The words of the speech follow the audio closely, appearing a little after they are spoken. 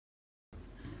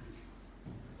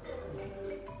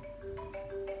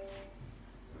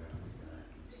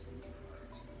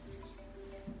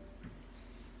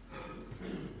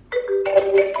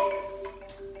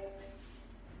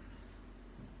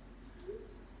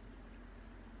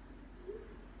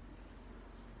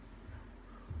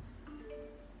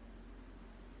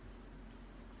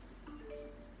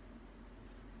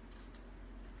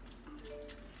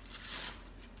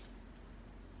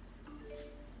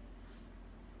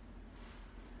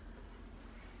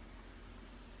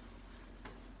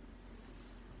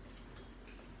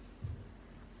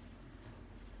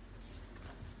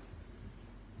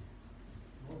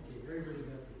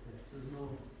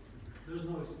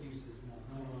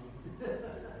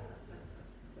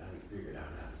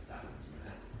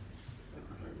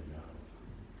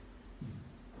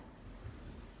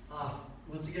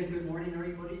Once again, good morning,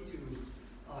 everybody, to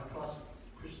Cross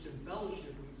Christian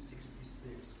Fellowship Week 66.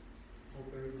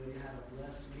 Hope everybody had a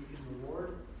blessed week in the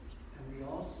Lord. And we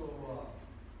also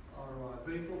are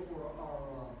grateful for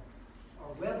our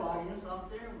web audience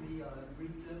out there. We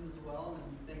greet them as well, and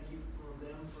thank you for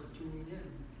them for tuning in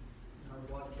our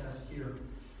broadcast here.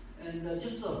 And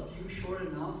just a few short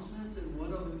announcements, and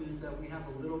one of them is that we have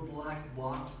a little black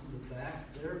box in the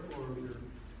back there for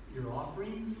your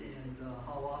offerings, and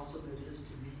how awesome it is to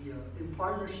be in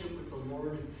partnership with the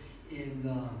Lord in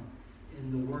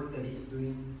the work that He's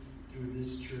doing through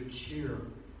this church here.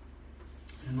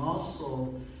 And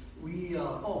also,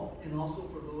 and also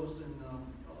for those in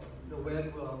the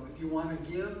web, if you want to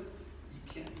give,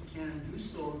 you can do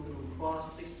so through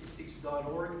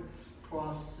cross66.org,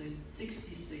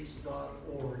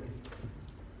 cross66.org.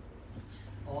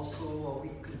 Also, we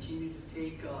continue to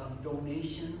take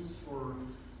donations for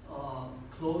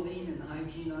clothing and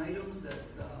hygiene items that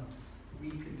we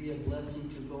could be a blessing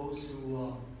to those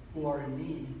who are in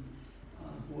need,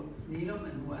 who need them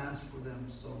and who ask for them.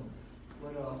 So,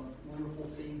 what a wonderful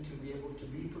thing to be able to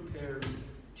be prepared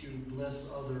to bless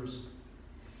others.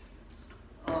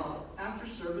 After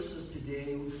services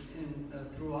today and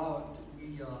throughout,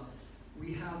 we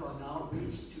have an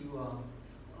outreach to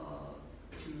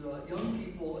young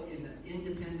people in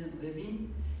independent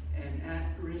living and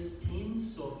at-risk teens.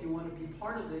 So if you want to be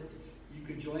part of it, you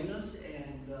could join us,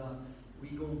 and we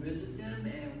go visit them,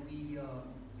 and we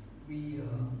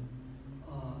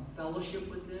fellowship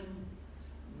with them.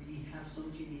 We have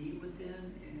something to eat with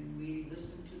them, and we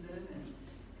listen to them,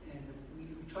 and we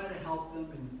try to help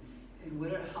them in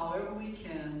whatever, however we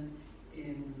can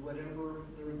in whatever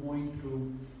they're going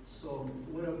through. So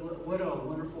what a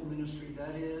wonderful ministry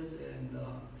that is, and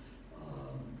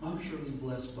I'm surely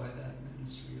blessed by that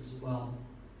ministry as well.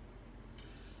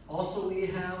 Also, we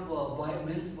have a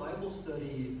men's Bible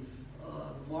study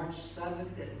March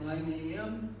 7th at 9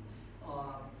 a.m.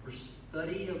 For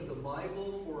study of the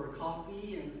Bible, for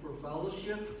coffee, and for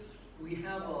fellowship. We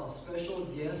have a special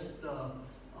guest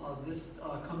this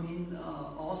coming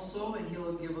also, and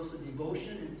he'll give us a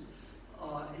devotion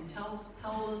and tell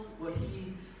us what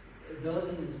he does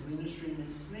in his ministry. And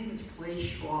his name is Clay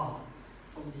Schwab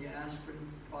from the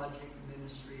Aspirin Project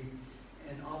Ministry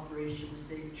and Operation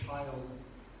Safe Child.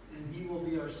 And he will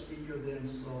be our speaker then.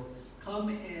 So come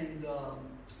and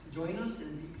join us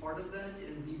and be part of that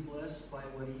and be blessed by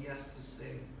what he has to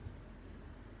say.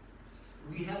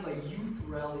 We have a youth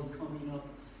rally coming up.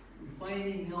 We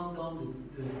finally nailed down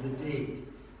the date,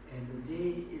 and the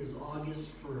date is August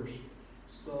 1st.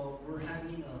 So we're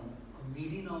having a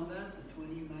meeting on that, the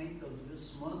 29th of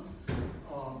this month.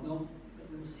 No,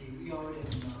 let me see, we are in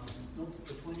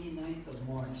the 29th of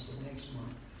March, so next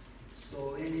month.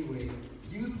 So anyway,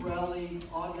 youth rally,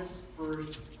 August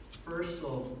 1st,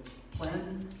 so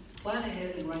plan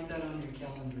ahead and write that on your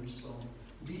calendar, so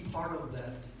be part of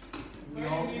that. And we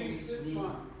always meet.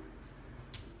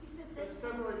 That's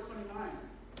February 29th.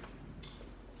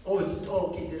 Oh,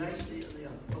 okay, did I say,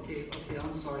 yeah, okay,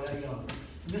 I'm sorry, I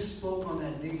misspoke on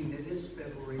that meeting. It is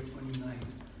February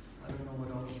 29th. I don't know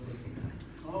what I was looking at.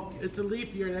 Okay. It's a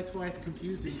leap year, that's why it's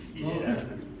confusing. Yeah.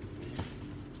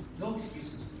 No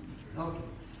excuses. Okay.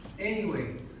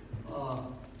 Anyway,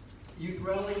 youth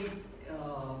rally,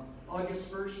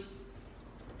 August 1st.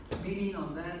 Meeting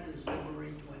on that is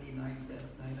February 29th at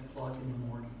 9 o'clock in the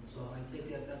morning. So I think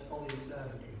that's probably a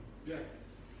Saturday. Yes.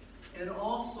 And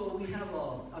also, we have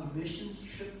a missions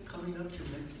trip coming up to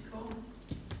Mexico.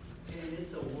 And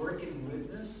it's a work and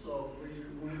witness, so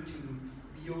we're going to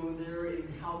be over there and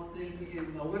help them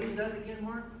in, what is that again,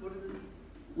 Mark? What is it?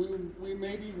 We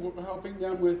may be helping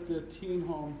them with the teen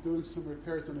home, doing some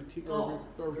repairs on the teen or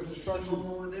construction. There's a teen home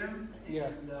over there? And,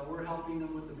 yes. We're helping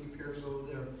them with the repairs over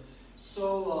there.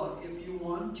 So if you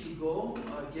want to go,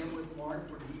 again with Mark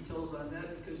for details on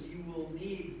that, because you will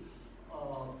need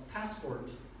passport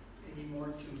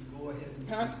anymore to go ahead and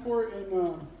passport, and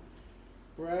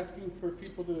we're asking for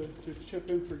people to chip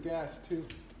in for gas too.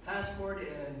 Passport,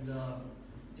 and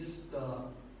just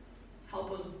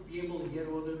help us be able to get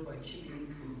over there by chipping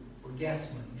in for gas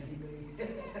money. Anybody?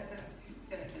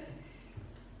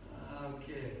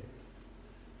 Okay.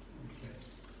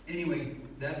 Anyway,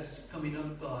 that's coming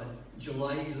up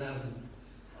July 11th.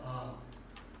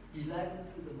 11th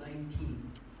through the 19th.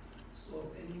 So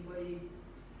if anybody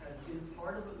has been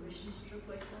part of a missions trip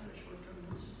like that, a short-term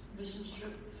missions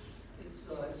trip, it's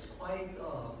quite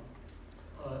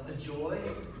a joy, a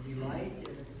delight,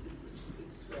 and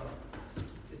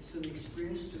it's an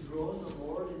experience to grow in the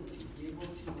Lord and to be able to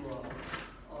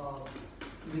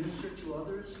minister to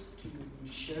others, to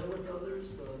share with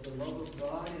others the love of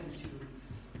God, and to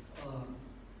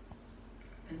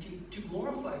and to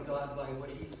glorify God by what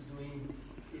He's doing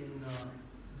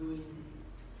doing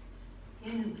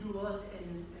in and through us,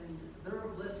 and they're a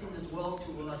blessing as well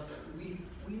to us. We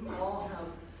all have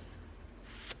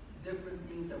different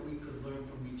things that we could learn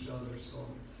from each other. So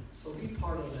be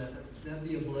part of that. That'd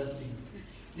be a blessing.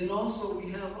 Then also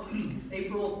we have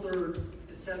April 3rd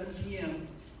at 7 p.m.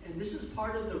 And this is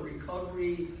part of the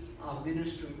recovery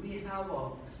ministry. We have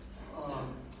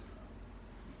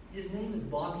his name is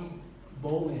Bobby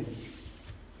Bowen,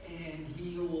 and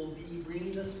he will be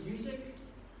bringing us music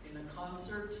in a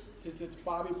concert. It's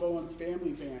Bobby Bowen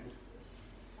Family Band.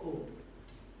 Oh,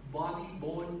 Bobby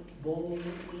Bowen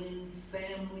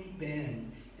Family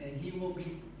Band, and he will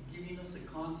be giving us a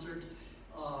concert,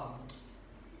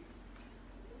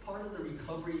 part of the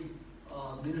recovery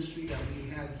ministry that we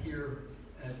have here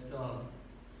at our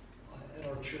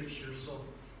church here. So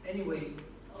anyway,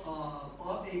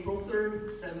 April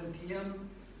 3rd, 7 p.m.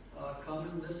 Come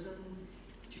and listen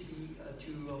to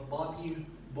Bobby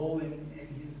Bowen and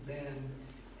his band,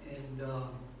 and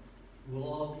we'll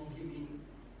all be giving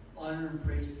honor and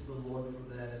praise to the Lord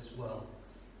for that as well.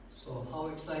 So how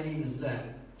exciting is that?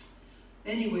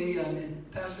 Anyway,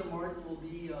 and Pastor Martin will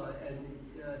be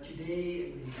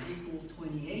today in Ezekiel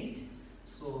 28.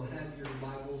 So have your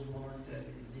Bibles marked at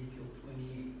Ezekiel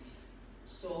 28.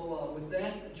 So with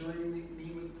that, join me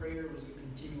with prayer as we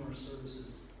continue our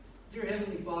services. Dear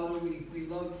Heavenly Father, we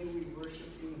love you, we worship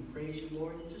you and praise you,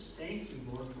 Lord, and just thank you,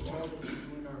 Lord, for all that you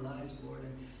do in our lives, Lord.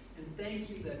 And thank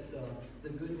you that the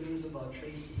good news about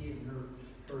Tracy and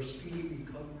her speedy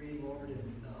recovery, Lord,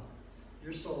 and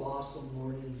you're so awesome,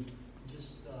 Lord, and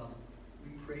just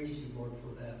we praise you, Lord,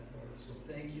 for that, Lord. So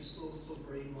thank you so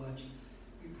very much.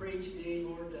 We pray today,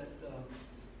 Lord, that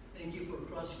thank you for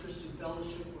Cross Christian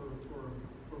Fellowship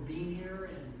for being here,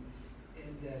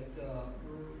 and that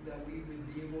we would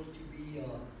be able to be a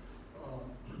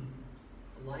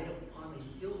light upon a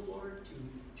hill, Lord,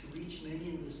 to reach many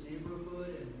in this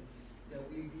neighborhood, and that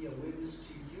we be a witness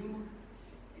to you,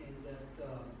 and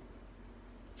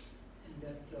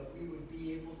that we would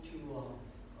be able to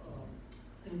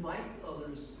invite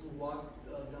others who walk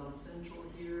down Central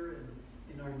here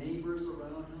and our neighbors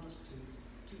around us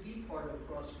to be part of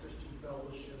Cross Christian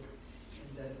Fellowship,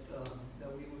 and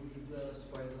that we would be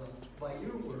blessed by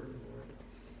your word, Lord.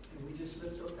 And we just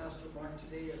lift up Pastor Mark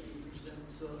today as he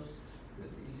presents us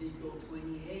with Ezekiel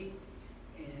 28,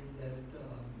 and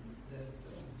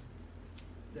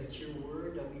that your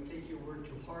word, that we take your word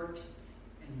to heart,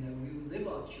 and that we will live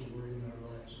out your word in our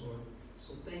lives, Lord.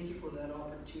 So thank you for that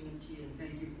opportunity, and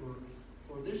thank you for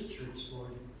this church,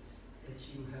 Lord, that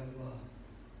you have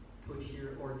put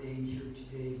here, ordained here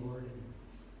today, Lord.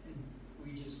 And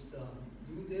we just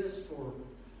do this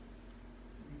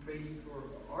we pray you for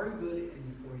our good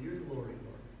and for your glory,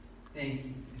 Lord. Thank you.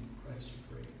 In Christ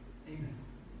we pray. Amen.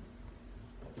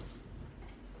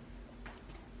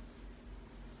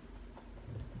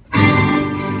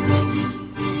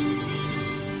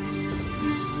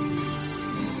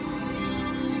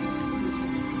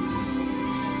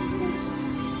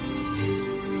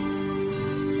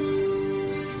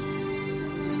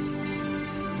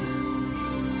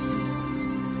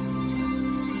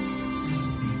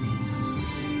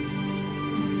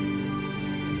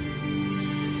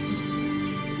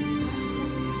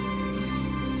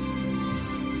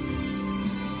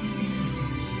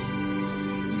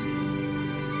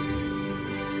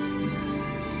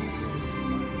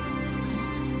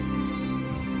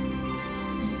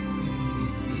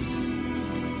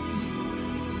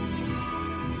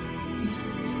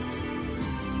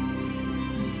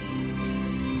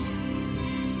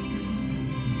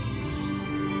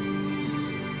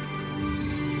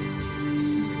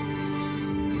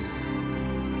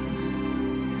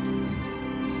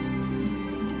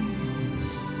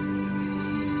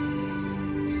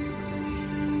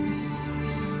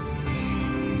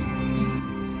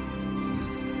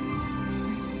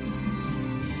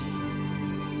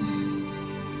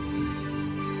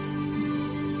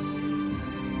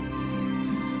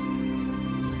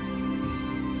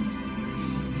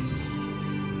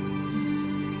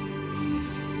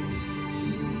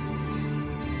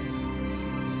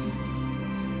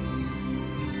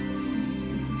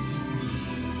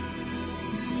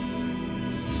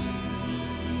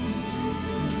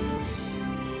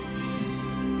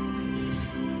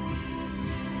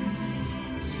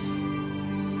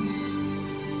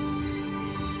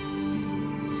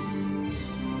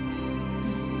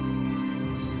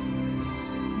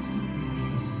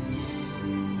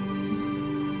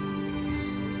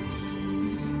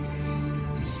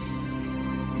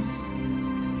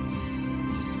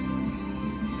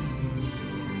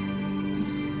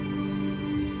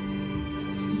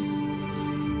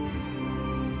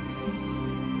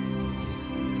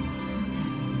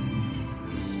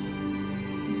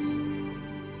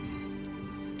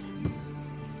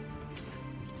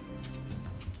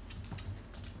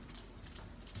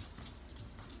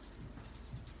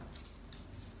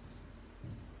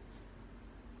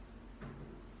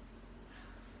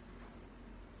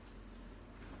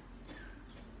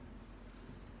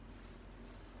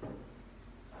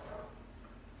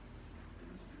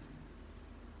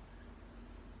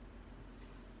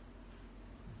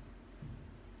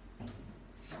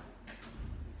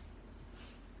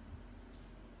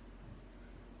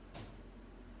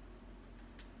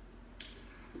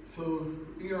 So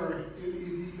we are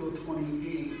in Ezekiel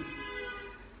 28.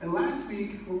 And last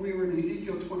week, when we were in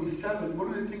Ezekiel 27,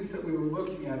 one of the things that we were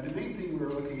looking at, the main thing we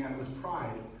were looking at was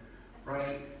pride,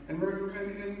 right? And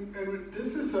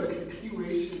this is a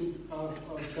continuation of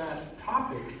that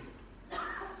topic.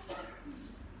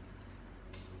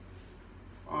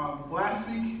 Last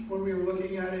week, when we were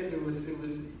looking at it, it was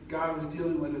God was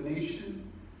dealing with a nation,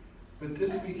 but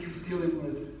this week He's dealing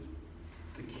with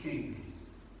the king.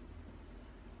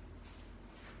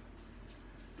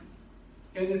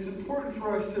 And it's important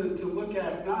for us to look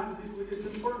at it's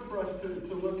important for us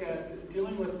to look at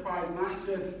dealing with pride not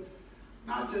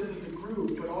just as a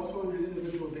group, but also on an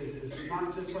individual basis, and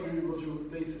not just on an individual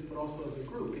basis, but also as a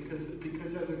group.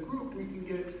 Because as a group,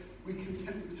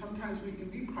 sometimes we can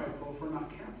be prideful if we're not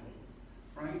careful,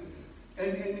 right?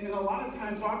 And a lot of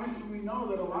times, obviously, we know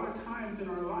that a lot of times in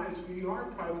our lives we are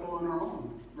prideful on our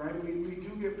own, right? We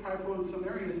do get prideful in some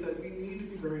areas that we need to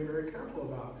be very, very careful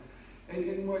about.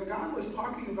 And what God was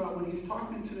talking about when He's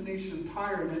talking to the nation of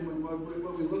Tyre, and then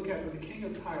what we look at with the king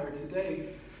of Tyre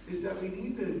today, is that we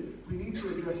need to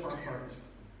address our hearts.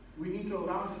 We need to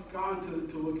allow God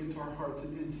to look into our hearts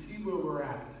and see where we're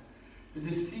at, and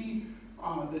to see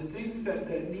the things that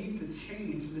need to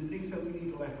change, and the things that we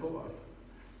need to let go of.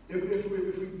 If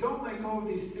we don't let go of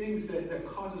these things that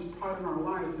causes pride in our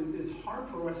lives, it's hard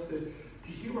for us to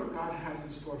hear what God has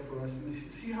in store for us, and to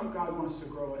see how God wants to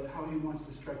grow us, how He wants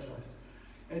to stretch us.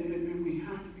 And we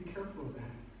have to be careful of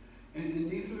that. And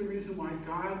these are the reasons why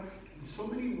God, in so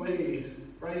many ways,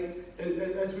 right,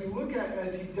 as we look at,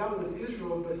 as He dealt with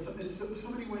Israel, but in so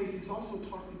many ways He's also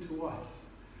talking to us.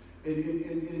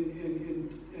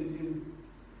 In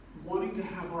wanting to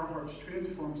have our hearts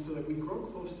transformed so that we grow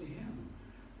close to Him,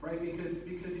 right? Because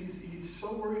He's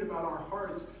so worried about our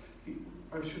hearts.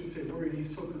 I shouldn't say worried.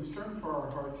 He's so concerned for our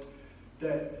hearts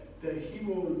that He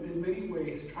will, in many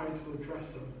ways, try to address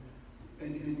them.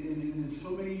 And in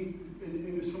so many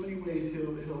ways,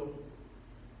 He'll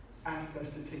ask us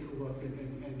to take a look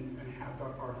and have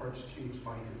our hearts changed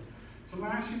by Him. So I'm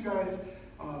going to ask you guys,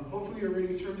 hopefully you're ready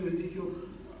to turn to Ezekiel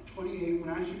 28. I'm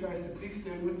going to ask you guys to please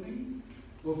stand with me.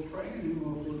 We'll pray and then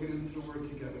we'll get into the Word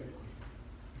together.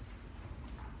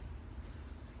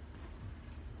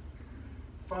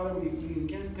 Father, we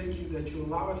again thank You that You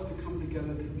allow us to come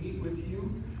together to meet with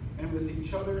You and with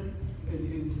each other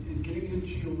in getting into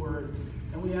Your Word.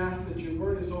 And we ask that Your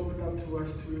Word is opened up to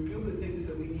us to reveal the things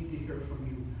that we need to hear from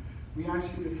You. We ask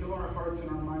You to fill our hearts and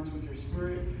our minds with Your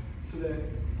Spirit so that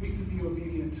we can be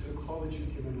obedient to the call that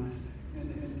You've given us and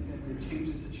the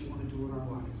changes that You want to do in our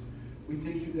lives. We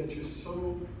thank You that You're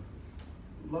so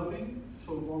loving,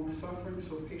 so long-suffering,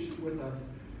 so patient with us,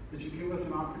 that You give us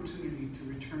an opportunity to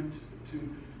return to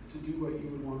do what You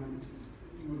would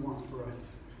want for us.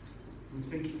 We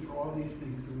thank You for all these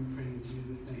things, and we pray in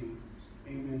Jesus' name.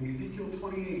 Amen. Ezekiel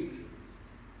 28.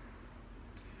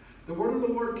 The word of the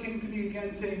Lord came to me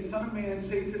again, saying, Son of man,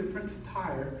 say to the prince of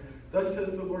Tyre, Thus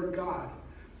says the Lord God,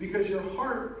 because your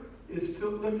heart is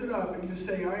lifted up, and you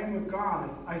say, I am a God,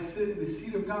 I sit in the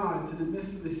seat of gods in the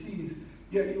midst of the seas,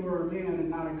 yet you are a man and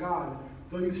not a God,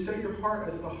 though you set your heart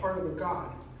as the heart of a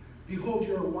God. Behold,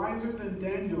 you are wiser than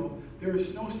Daniel. There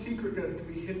is no secret that can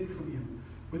be hidden from you.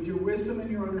 With your wisdom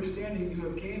and your understanding, you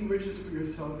have gained riches for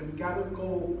yourself and gathered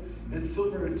gold and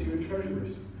silver into your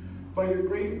treasures. By your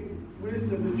great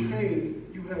wisdom and trade,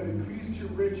 you have increased your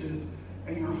riches,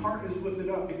 and your heart is lifted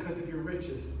up because of your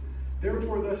riches.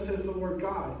 Therefore, thus says the Lord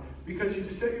God, because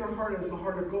you've set your heart as the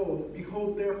heart of gold,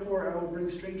 behold, therefore I will bring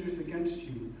strangers against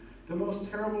you, the most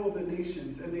terrible of the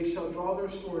nations, and they shall draw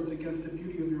their swords against the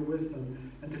beauty of your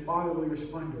wisdom and defile your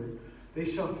splendor. They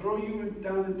shall throw you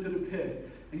down into the pit,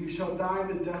 and you shall die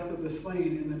the death of the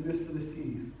slain in the midst of the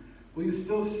seas. Will you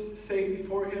still say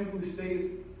before him who slays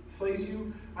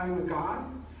you, I am a God?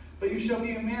 But you shall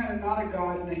be a man and not a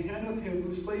God in the hand of him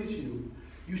who slays you.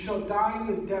 You shall die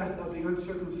the death of the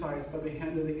uncircumcised by the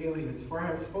hand of the aliens, for I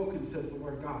have spoken, says the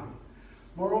Lord God.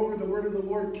 Moreover, the word of the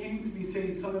Lord came to me,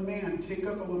 saying, Son of man, take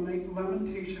up a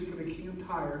lamentation for the king of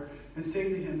Tyre, and say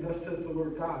to him, Thus says the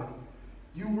Lord God,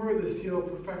 You were the seal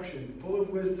of perfection, full of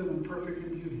wisdom and perfect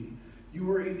in beauty. You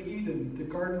were in Eden, the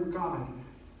garden of God.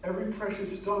 Every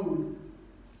precious stone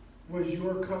was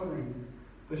your covering.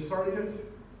 The sardius,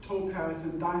 topaz,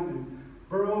 and diamond,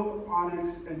 beryl,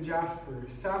 onyx, and jasper,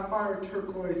 sapphire,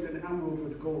 turquoise, and emerald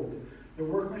with gold. The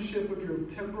workmanship of your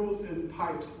timbrels and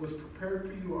pipes was prepared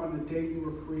for you on the day you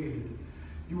were created.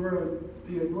 You were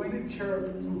the anointed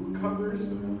cherub who covers.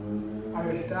 I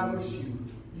established you.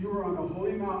 You were on the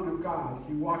holy mountain of God.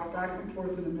 You walked back and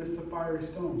forth in the midst of fiery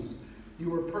stones. You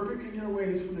were perfect in your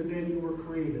ways from the day you were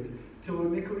created, till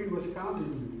iniquity was found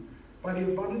in you. By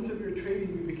the abundance of your trading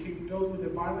you became filled with the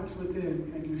violence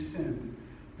within, and you sinned.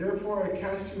 Therefore I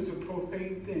cast you as a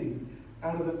profane thing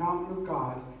out of the mountain of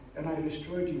God, and I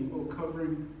destroyed you, O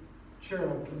covering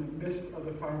cherub, from the midst of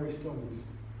the fiery stones.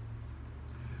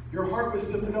 Your heart was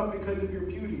lifted up because of your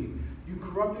beauty. You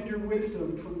corrupted your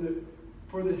wisdom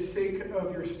for the sake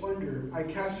of your splendor. I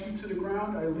cast you to the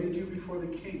ground. I laid you before the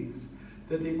kings,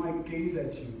 that they might gaze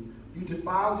at you. You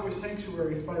defiled your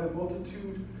sanctuaries by the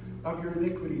multitude of your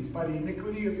iniquities, by the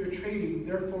iniquity of your trading.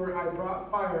 Therefore I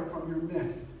brought fire from your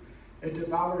midst. It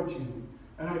devoured you,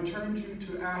 and I turned you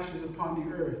to ashes upon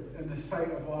the earth in the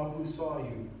sight of all who saw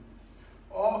you.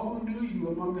 All who knew you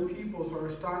among the peoples are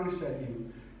astonished at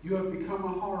you. You have become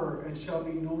a horror and shall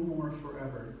be no more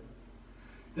forever.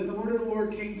 Then the word of the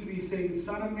Lord came to me, saying,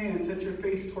 Son of man, set your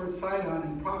face toward Sidon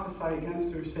and prophesy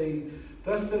against her, saying,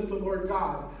 Thus says the Lord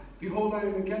God, Behold, I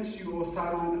am against you, O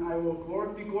Sidon. I will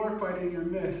be glorified in your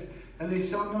midst, and they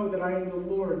shall know that I am the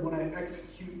Lord when I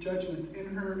execute judgments in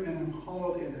her and am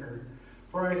hallowed in her.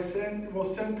 For I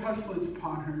will send pestilence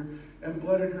upon her and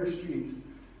blood in her streets.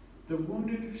 The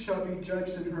wounded shall be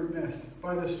judged in her midst,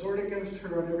 by the sword against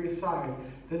her on every side.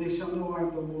 Then they shall know I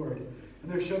am the Lord.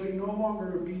 And there shall be no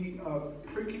longer be a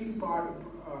pricking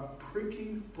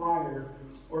briar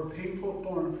or painful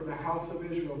thorn for the house of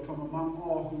Israel from among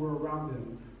all who are around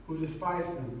them, who despise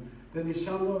them. Then they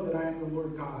shall know that I am the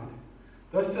Lord God.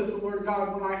 Thus says the Lord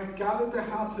God, when I have gathered the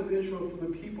house of Israel from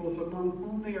the peoples among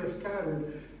whom they are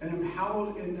scattered, and am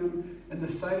hallowed in them in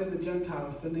the sight of the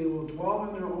Gentiles, then they will dwell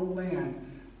in their own land,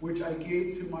 which I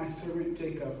gave to my servant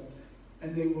Jacob,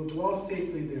 and they will dwell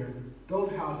safely there,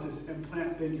 build houses, and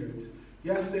plant vineyards.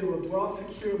 Yes, they will dwell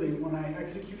securely when I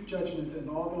execute judgments in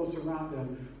all those around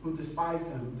them who despise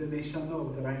them. Then they shall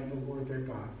know that I am the Lord their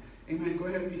God. Amen. Go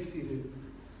ahead and be seated.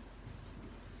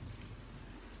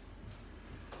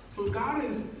 So God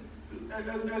is,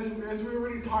 as we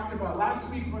already talked about last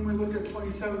week when we looked at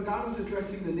 27, God was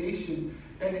addressing the nation.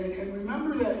 And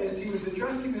remember that as he was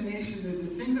addressing the nation, that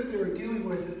the things that they were dealing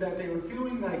with is that they were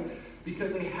feeling like,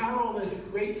 because they had all this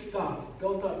great stuff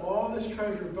built up, all this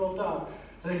treasure built up,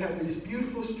 they had these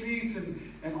beautiful streets,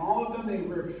 and all of them,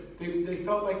 they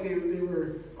felt like they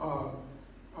were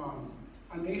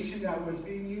a nation that was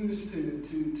being used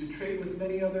to trade with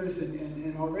many others,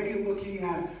 and already looking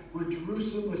at when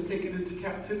Jerusalem was taken into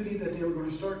captivity, that they were going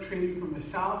to start trading from the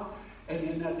south,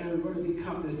 and that they were going to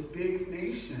become this big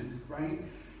nation, right?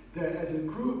 That as a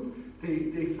group,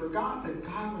 they forgot that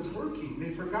God was working.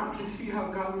 They forgot to see how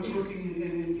God was working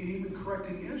and even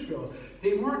correcting Israel.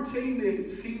 They weren't seeing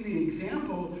the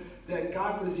example that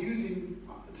God was using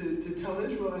to tell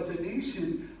Israel as a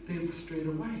nation. They strayed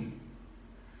away.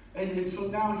 And so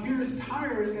now here's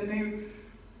Tyre, and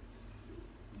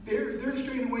they're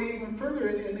straying away even further,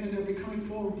 and they're becoming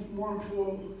more and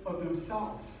full of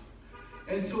themselves.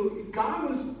 And so God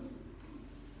was,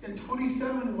 in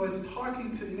 27, was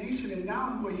talking to the nation, and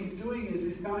now what he's doing is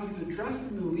he's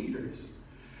addressing the leaders.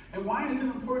 And why is it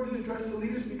important to address the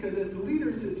leaders? Because as the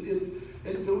leaders,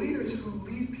 it's the leaders who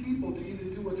lead people to either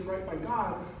do what's right by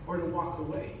God or to walk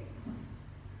away.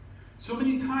 So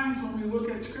many times when we look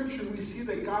at Scripture, we see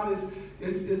that God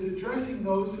is addressing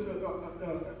those who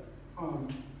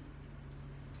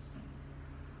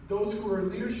are in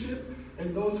leadership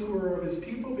and those who are of his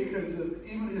people, because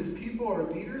even his people are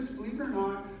leaders. Believe it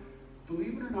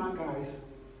or not, guys,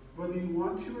 whether you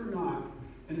want to or not,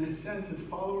 in a sense, as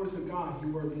followers of God,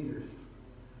 you are leaders.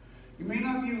 You may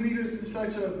not be leaders in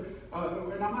such and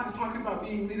I'm not talking about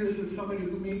being leaders as somebody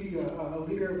who may be a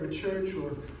leader of a church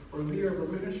or a leader of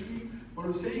a ministry. What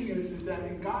I'm saying is that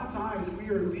in God's eyes, we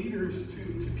are leaders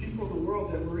to people in the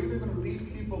world, that we're either going to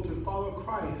lead people to follow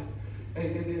Christ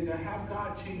and to have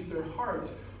God change their hearts,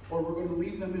 or we're going to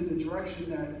lead them in the direction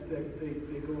that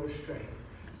they go astray.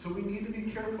 So we need to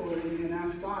be careful and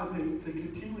ask God to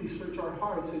continually search our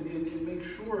hearts and make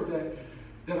sure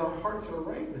that our hearts are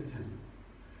right with him.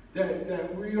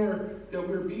 That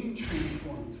we're being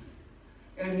transformed.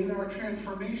 And in our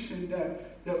transformation,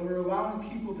 that we're allowing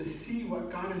people to see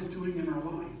what God is doing in our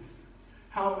lives.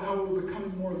 How we're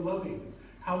becoming more loving.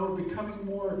 How we're becoming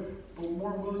more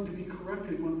willing to be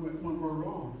corrected when we're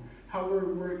wrong. How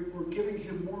we're giving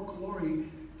him more glory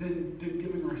than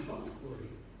giving ourselves glory.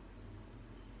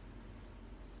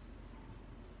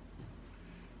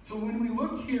 So when we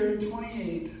look here in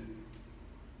 28,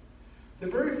 the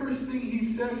very first thing he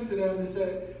says to them is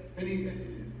that,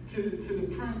 to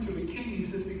the prince or the king, he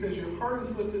says, because your heart is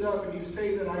lifted up and you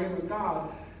say that I am a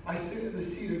god, I sit in the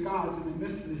seat of gods in the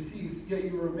midst of the seas, yet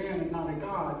you are a man and not a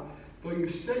god. Though you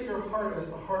set your heart as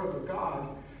the heart of a god,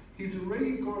 he's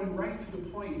already going right to the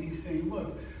point, and he's saying,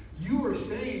 look, you are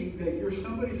saying that you're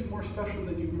somebody more special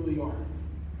than you really are.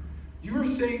 You are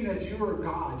saying that you are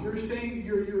God. You're saying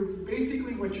you're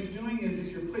basically what you're doing is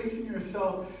you're placing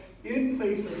yourself in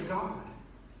place of God.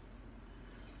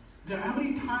 Now, how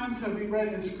many times have we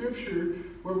read in Scripture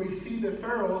where we see the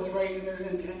pharaohs, right?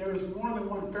 And there was more than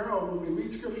one pharaoh. When we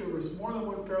read Scripture, there was more than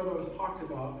one pharaoh that was talked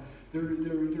about. There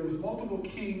was multiple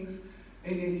kings,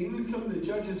 and even some of the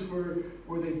judges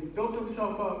where they built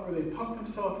themselves up, where they puffed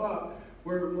themselves up,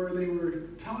 where they were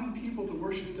telling people to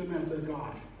worship them as a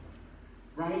god,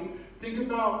 right? Think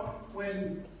about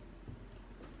when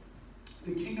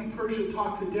the king of Persia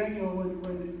talked to Daniel, when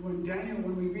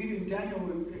we read in Daniel,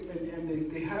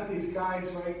 and they had these guys,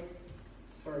 right?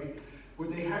 Sorry, where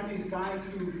they had these guys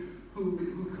who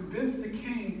convinced the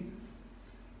king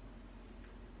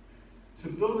to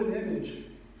build an image,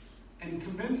 and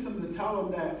convinced them to tell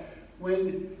them that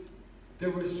when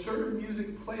there was certain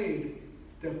music played,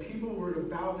 that people were to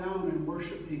bow down and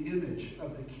worship the image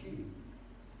of the king.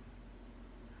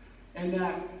 And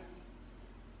that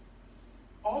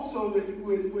also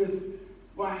with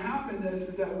what happened is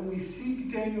that when we see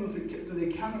the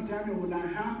account of Daniel when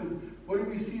that happened, what do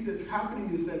we see that's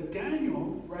happening is that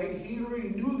Daniel, right, he already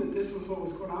knew that this was what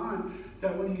was going on,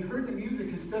 that when he heard the music,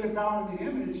 instead of bowing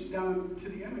down to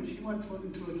the image, he went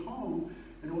into his home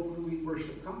and openly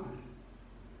worshiped God.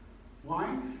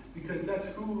 Why? Because that's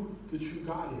who the true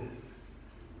God is.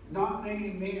 Not any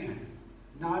man,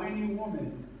 not any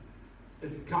woman.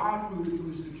 It's God who's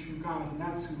the true God, and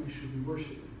that's who we should be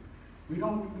worshiping. We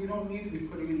don't need to be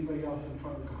putting anybody else in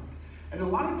front of God. And a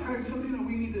lot of times, something that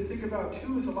we need to think about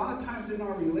too is a lot of times in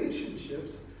our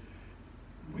relationships,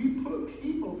 we put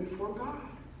people before God.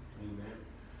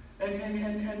 Amen.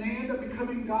 And they end up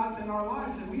becoming gods in our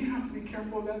lives, and we have to be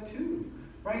careful of that too.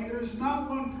 Right? There's not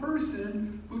one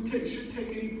person who should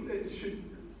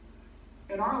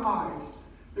in our lives.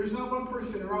 There's not one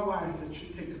person in our lives that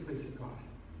should take the place of God.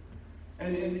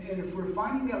 And if we're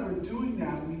finding that we're doing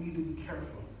that, we need to be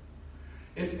careful.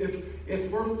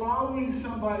 If we're following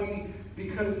somebody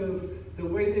because of the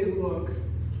way they look,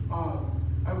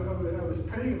 I was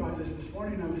praying about this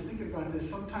morning. I was thinking about this.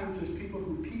 Sometimes there's people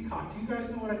who peacock. Do you guys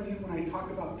know what I mean when I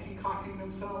talk about peacocking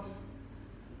themselves?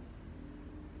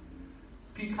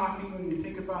 Peacocking, when you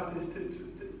think about this,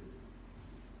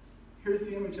 here's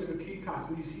the image of a peacock.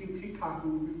 When you see a peacock,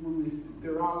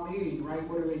 they're out mating, right?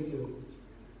 What do?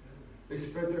 They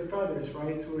spread their feathers,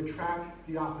 right, to attract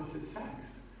the opposite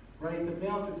sex, right? The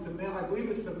males, I believe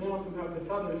it's the males who have the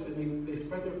feathers, and they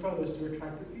spread their feathers to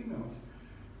attract the females,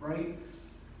 right?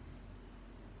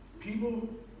 People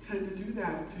tend to do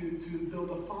that to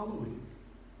build a following.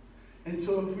 And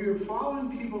so if we are following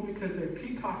people because they're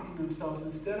peacocking themselves,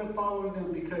 instead of following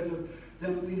them because of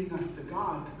them leading us to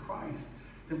God, to Christ,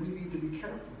 then we need to be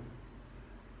careful.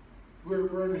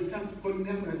 We're in a sense putting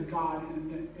them as God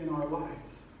in our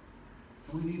lives.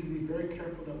 And we need to be very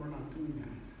careful that we're not doing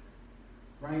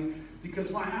that. Right?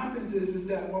 Because what happens is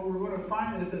that what we're going to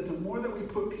find is that the more that we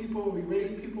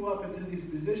raise people up into these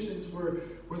positions where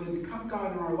they become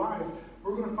God in our lives,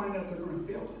 we're going to find out they're going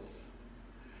to fail us.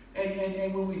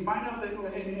 And when we find out that,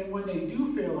 and when they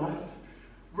do fail us,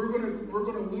 we're going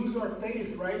to lose our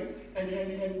faith, right?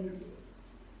 And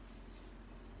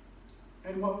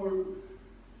what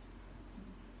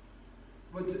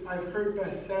I've heard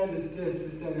best said is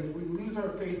that if we lose our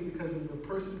faith because of the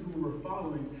person who we're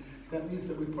following, that means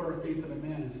that we put our faith in a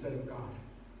man instead of God.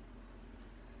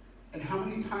 And how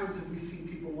many times have we seen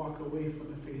people walk away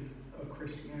from the faith of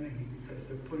Christianity because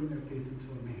they're putting their faith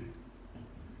into a man?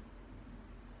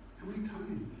 How many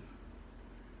times?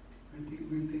 I think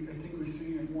we're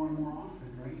seeing it more and more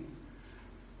often, right?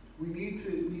 We need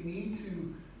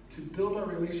to build our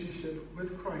relationship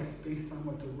with Christ based on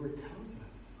what the Word tells us.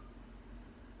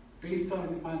 Based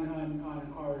on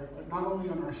our, not only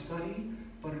on our study,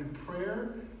 but in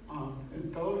prayer,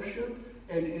 in fellowship.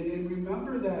 And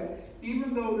remember that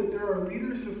even though that there are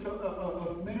leaders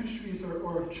of ministries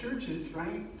or of churches,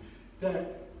 right,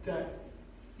 that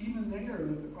even they are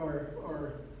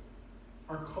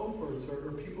cohorts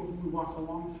or people who we walk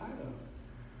alongside of.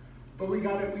 But we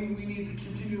need to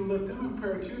continue to lift them in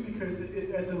prayer too, because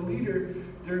as a leader,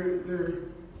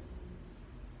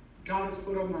 God has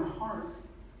put on their heart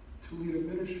to lead a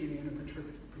ministry in a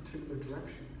particular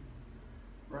direction,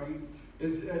 right?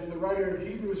 As the writer of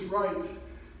Hebrews writes,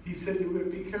 he said, you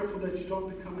would be careful that you don't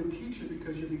become a teacher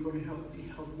because you're going to be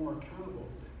held more accountable,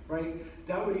 right?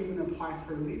 That would even apply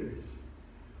for leaders.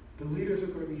 The leaders are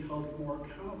going to be held more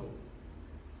accountable.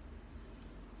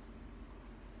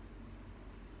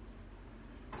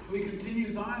 So he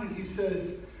continues on and he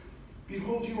says,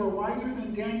 Behold, you are wiser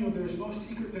than Daniel. There is no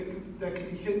secret that can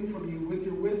be hidden from you. With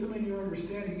your wisdom and your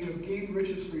understanding, you have gained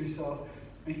riches for yourself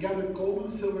and gathered gold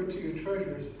and silver to your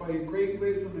treasures. By your great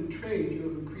wisdom and trade, you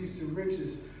have increased your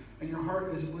riches, and your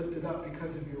heart is lifted up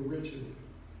because of your riches.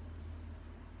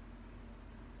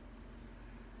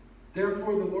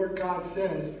 Therefore, the Lord God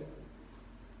says,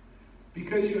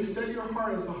 because you have set your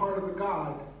heart as the heart of a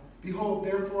god, behold,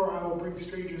 therefore I will bring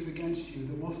strangers against you,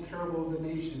 the most terrible of the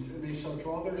nations, and they shall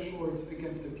draw their swords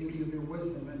against the beauty of your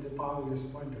wisdom and defile your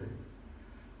splendor.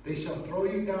 They shall throw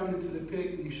you down into the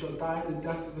pit, and you shall die the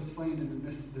death of the slain in the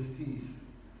midst of the seas.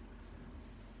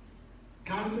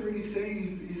 God is already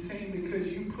saying, he's saying, because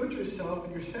you put yourself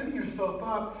and you're setting yourself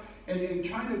up and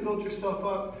trying to build yourself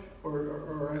up,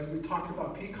 or as we talked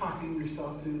about, peacocking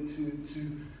yourself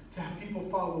to have people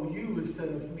follow you instead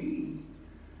of me.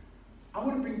 I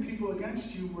want to bring people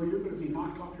against you where you're going to be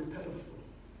knocked off your pedestal.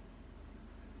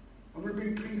 I'm going to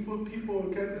bring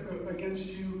people against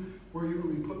you where you're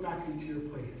going to be put back into your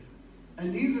place.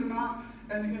 And these are not,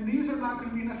 and these are not going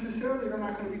to be necessarily, they're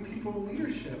not going to be people in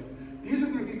leadership. These are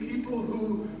going to be people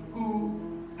who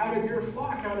out of your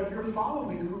flock, out of your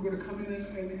following, who are going to come in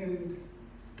and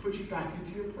put you back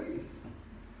into your place.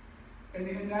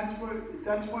 And that's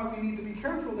why we need to be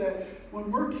careful that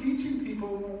when we're teaching people,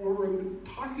 when we're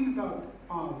talking about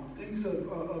things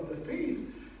of the faith,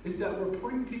 is that we're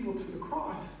pointing people to the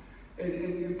cross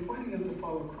and pointing them to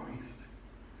follow Christ.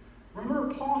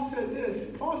 Remember, Paul said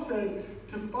this. Paul said,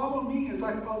 to follow me as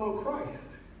I follow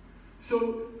Christ.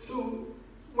 So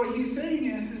what he's saying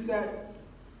is that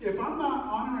if I'm not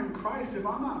honoring Christ, if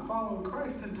I'm not following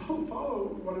Christ, then don't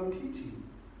follow what I'm teaching.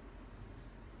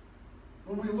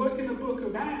 When we look in the book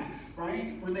of Acts,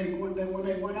 right, when they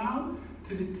went out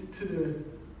to the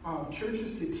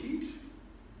churches to teach,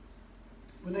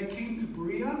 when they came to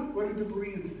Berea, what did the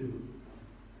Bereans do?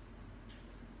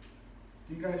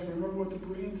 Do you guys remember what the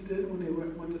Bereans did when they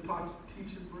went to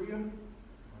teach in Berea?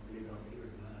 They didn't hear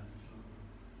that.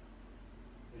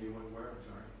 They went where? I'm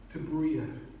sorry. To Berea.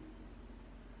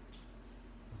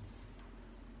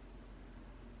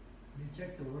 They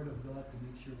checked the Word of God to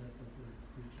make sure that's what we're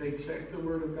preaching. They checked the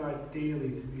Word of God daily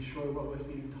to be sure what was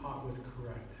being taught was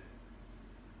correct.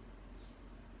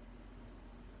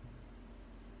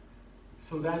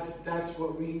 So that's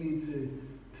what we need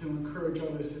to encourage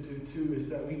others to do too, is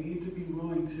that we need to be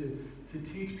willing to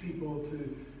teach people,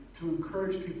 to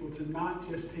encourage people to not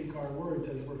just take our words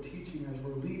as we're teaching, as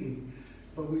we're leading,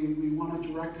 but we want to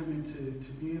direct them into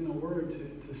to be in the Word,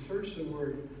 to search the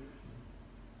Word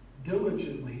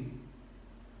diligently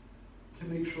to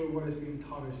make sure what is being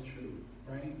taught is true,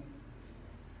 right?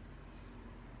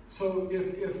 So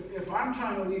if I'm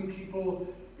trying to lead people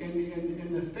in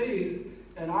the faith,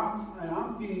 and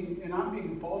I'm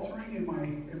being faltering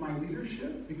in my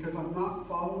leadership because I'm not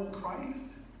following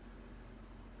Christ,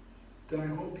 then I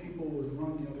hope people would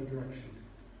run the other direction.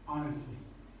 Honestly,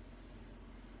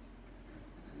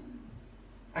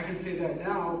 I can say that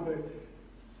now, but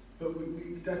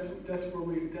that's where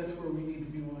we need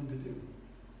to be willing to do.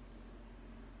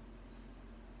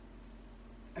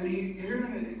 And here,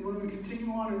 when we continue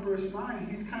on in verse 9,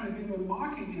 he's kind of even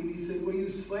mocking him. He said, Will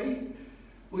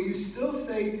you still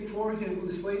say before him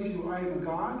who slays you, I am a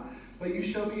God? But you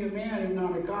shall be a man and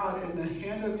not a God, in the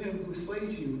hand of him who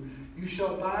slays you. You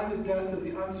shall die the death of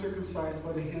the uncircumcised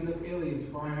by the hand of aliens,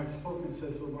 for I have spoken,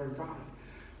 says the Lord God.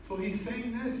 So he's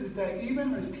saying this, is that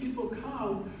even as people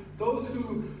come, those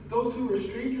who are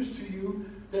strangers to you,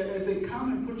 that as they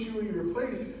come and put you in your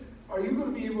place, are you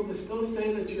going to be able to still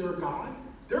say that you're a God?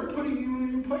 They're putting you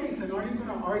in your place, and are you going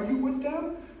to argue with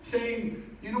them,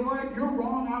 saying, you know what, you're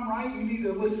wrong, I'm right, you need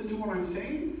to listen to what I'm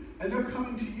saying? And they're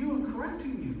coming to you and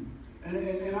correcting you,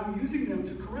 and I'm using them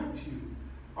to correct you.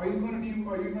 Are you going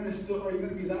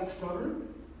to be that stubborn?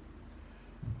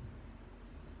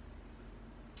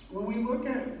 When we look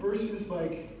at verses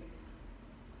like,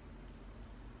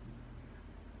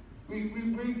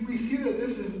 we see that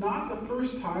this is not the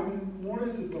first time, nor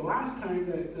is it the last time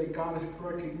that God is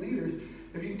correcting leaders.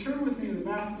 If you turn with me to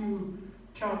Matthew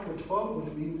chapter 12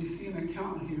 with me, we see an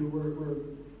account here where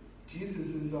Jesus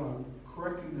is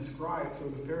correcting the scribes or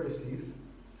the Pharisees.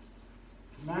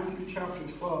 So Matthew chapter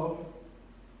 12.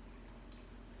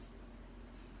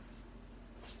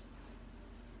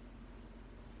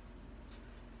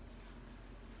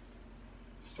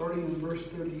 Starting in verse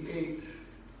 38.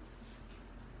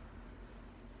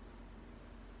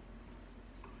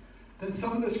 Then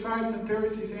some of the scribes and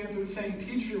Pharisees answered, saying,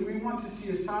 Teacher, we want to see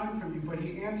a sign from you. But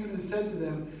he answered and said to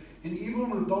them, An evil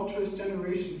and adulterous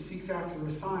generation seeks after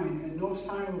a sign, and no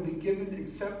sign will be given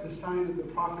except the sign of the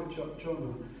prophet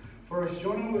Jonah. For as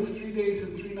Jonah was 3 days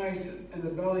and 3 nights in the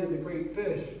belly of the great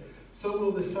fish, so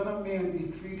will the Son of Man be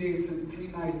 3 days and 3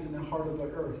 nights in the heart of the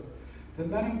earth. The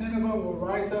men of Nineveh will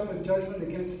rise up in judgment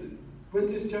against it, with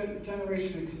this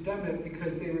generation and condemn it,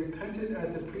 because they repented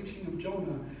at the preaching of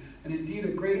Jonah, and indeed a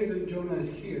greater than Jonah is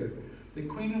here. The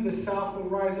queen of the south will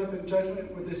rise up in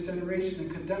judgment with this generation and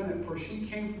condemn it, for she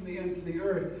came from the ends of the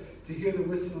earth to hear the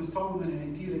wisdom of Solomon, and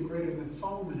indeed a greater than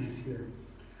Solomon is here.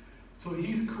 So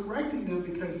he's correcting them,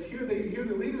 because here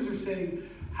the leaders are saying,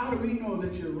 how do we know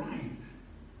that you're right?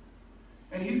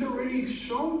 And he's already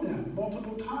shown them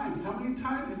multiple times. How many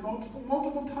times?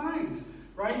 Multiple times,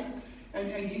 right?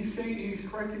 And he's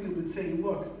correcting them and saying,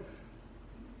 look,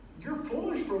 you're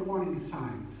foolish for wanting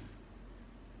signs.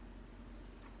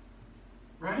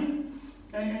 Right?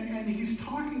 And he's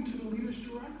talking to the leaders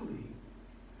directly.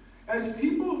 As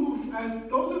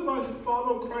those of us who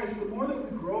follow Christ, the more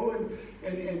that we grow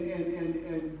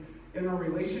in our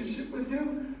relationship with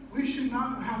him, we should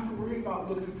not have to worry about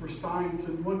looking for signs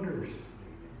and wonders.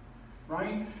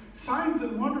 Right? Signs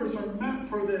and wonders are meant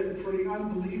for the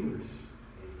unbelievers.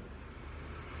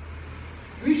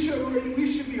 We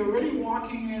should be already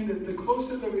walking in that the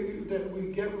closer that we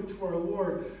get to our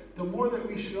Lord, the more that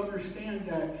we should understand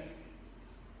that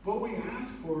what we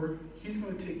ask for, he's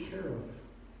going to take care of.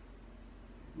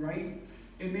 Right?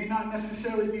 It may not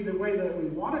necessarily be the way that we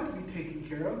want it to be taken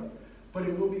care of, but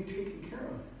it will be taken care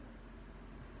of.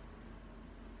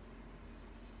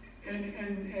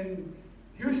 And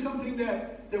here's something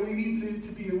that we need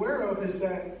to be aware of, is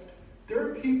that there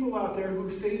are people out there who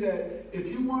say that if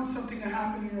you want something to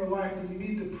happen in your life, then you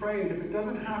need to pray, and if it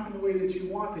doesn't happen the way that you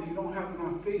want, then you don't have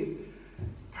enough faith.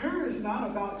 Prayer is not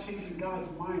about changing God's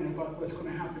mind about what's going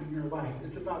to happen in your life.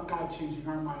 It's about God changing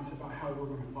our minds about how we're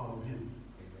going to follow him.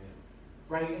 Amen.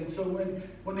 Right? And so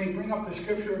when they bring up the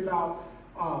scripture about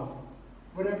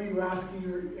whatever you ask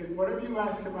in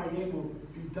my name will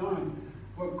be done,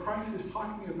 what Christ is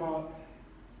talking about,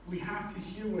 we have to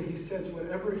hear what he says,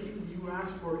 whatever you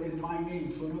ask for in my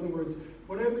name. So in other words,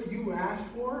 whatever you ask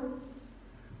for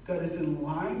that is in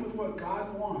line with what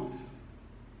God wants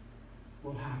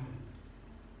will happen.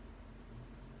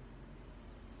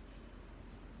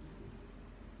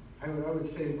 I would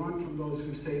say run from those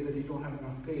who say that you don't have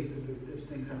enough faith if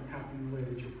things aren't happening the way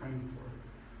that you're praying for.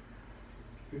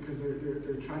 Because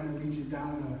they're trying to lead you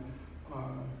down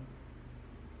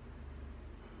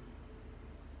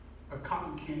a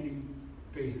cotton candy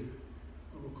faith.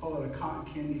 We'll call it a cotton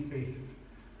candy faith.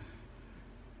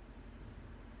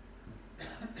 Yeah,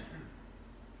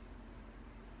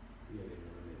 they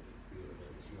want to make you feel that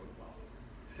it's your fault.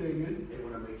 Say again? They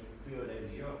want to make you feel that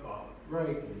it's your fault.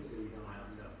 Right. And they say you don't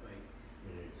have enough faith,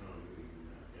 and it's on you.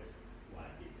 That's why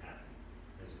it didn't happen.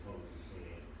 As opposed to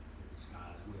saying, if it's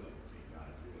God's will, take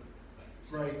God's will. Like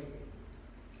right.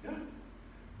 Yeah.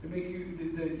 To make you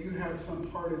that you have some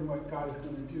part in what God is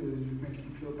going to do, and you make you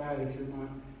feel bad if you're not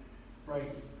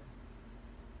right.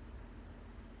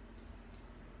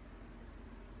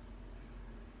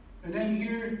 And then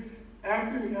here,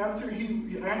 after he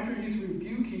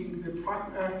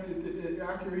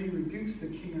rebukes the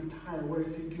king of Tyre, what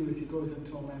does he do? Is he goes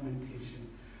into a lamentation.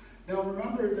 Now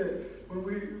remember that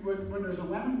when there's a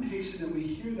lamentation, that we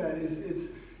hear that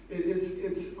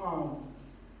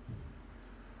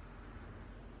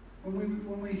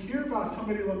when we hear about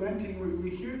somebody lamenting, we're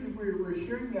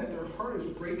hearing that their heart is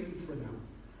breaking for them,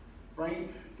 right?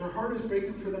 Their heart is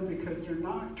breaking for them because they're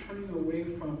not turning away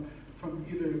from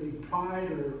either the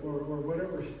pride or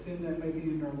whatever sin that may be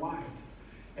in their lives.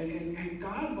 And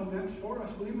God laments for us.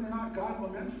 Believe it or not, God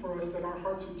laments for us that our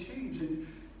hearts would change and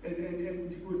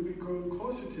would be growing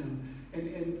closer to him.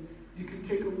 And you can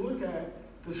take a look at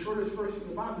the shortest verse in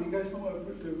the Bible. You guys know what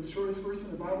the shortest verse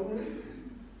in the Bible is?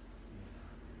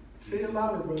 Say it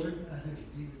louder, brother.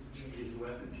 Jesus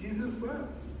wept. Jesus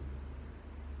wept.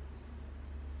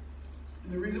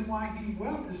 And the reason why he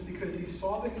wept is because he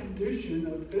saw the condition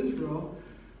of Israel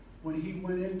when he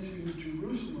went into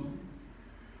Jerusalem.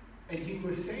 And he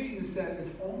was saying is that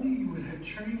if only you would have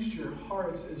changed your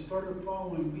hearts and started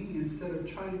following me instead of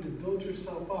trying to build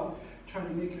yourself up, trying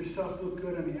to make yourself look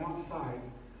good on the outside,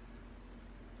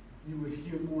 you would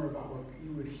hear more about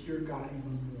you would hear God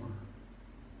even more.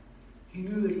 He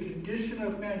knew the condition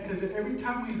of man, because every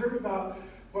time we heard about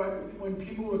when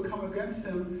people would come against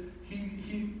him,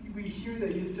 we hear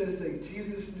that he says that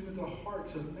Jesus knew the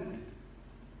hearts of men.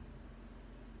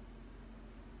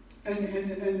 And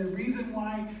the reason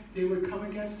why they would come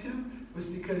against him was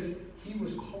because he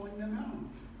was calling them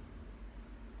out.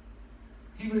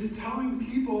 He was telling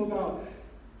people about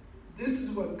this is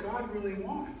what God really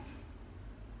wants.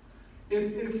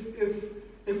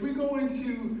 If if we go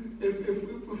into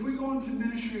if we go into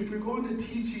ministry, if we go into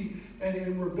teaching,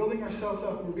 and we're building ourselves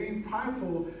up, we're being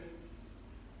prideful,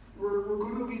 we're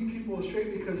going to lead people astray,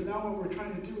 because now what we're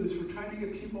trying to do is we're trying to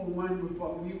get people in line with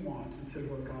what we want instead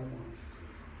of what God wants.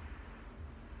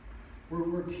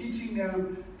 We're teaching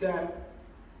them that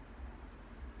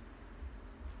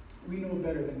we know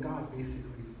better than God, basically.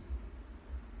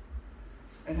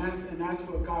 And that's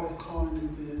what God is calling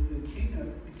the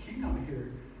king out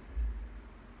here.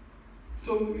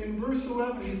 So in verse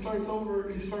 11, he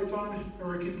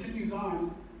continues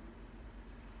on,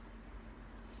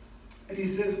 and he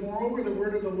says, "Moreover, the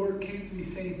word of the Lord came to me,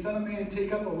 saying, Son of man,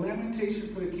 take up a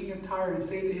lamentation for the king of Tyre, and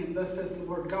say to him, Thus says the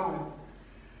Lord God,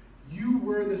 you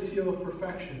were the seal of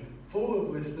perfection, full of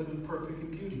wisdom and perfect in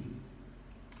beauty.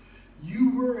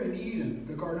 You were in Eden,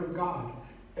 the garden of God.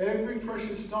 Every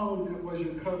precious stone was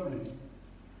your covering.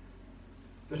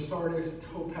 The sardius,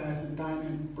 topaz, and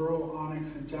diamond, beryl,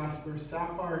 onyx, and jasper,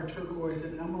 sapphire, turquoise,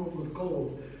 and emerald with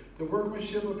gold. The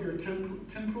workmanship of your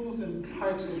timbrels and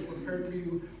pipes was prepared for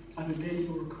you on the day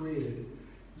you were created.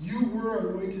 You were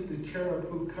anointed the cherub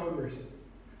who covers.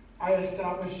 I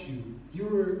established you. You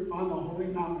were on the holy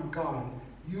mountain of God.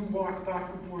 You walked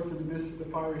back and forth in the midst of the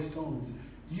fiery stones.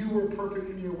 You were perfect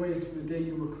in your ways from the day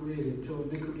you were created, till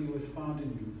iniquity was found in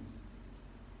you."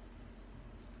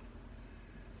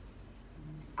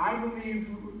 I believe,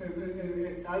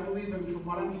 and from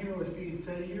what I'm hearing what's being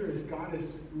said here, is God is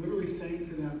literally saying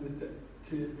to them,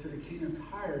 to the king of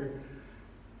Tyre,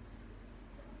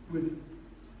 with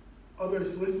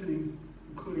others listening,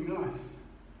 including us,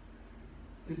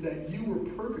 is that you were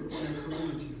perfect when I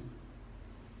created you.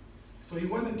 So he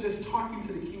wasn't just talking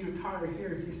to the king of Tyre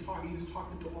here, he was talking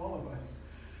to all of us.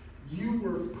 You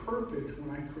were perfect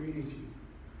when I created you.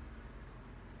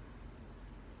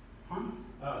 Huh?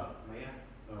 May I?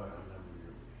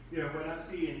 Yeah, what I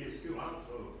see in this too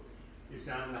also, it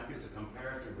sounds like it's a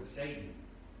comparison with Satan.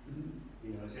 Mm-hmm.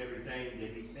 You know, it's everything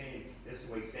that he's saying. That's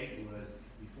the way Satan was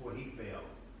before he fell.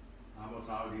 Almost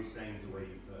all these things the way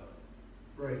he fell.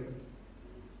 Right.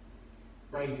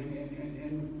 Right,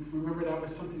 and remember that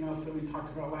was something else that we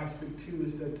talked about last week too,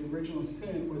 is that the original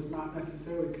sin was not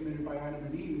necessarily committed by Adam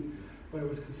and Eve, but it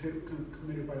was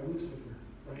committed by Lucifer,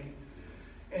 right?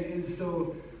 And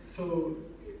so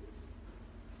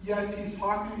yes, he's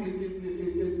talking,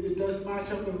 it does match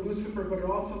up with Lucifer, but it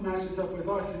also matches up with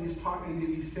us, and he's talking,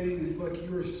 and he's saying is, look,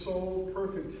 you are so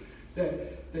perfect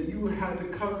that you had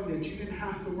the covenant, that you didn't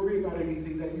have to worry about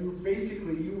anything, that you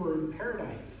were in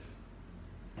paradise.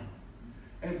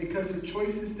 And because of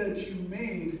choices that you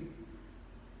made,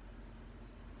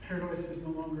 paradise is no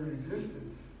longer in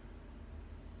existence.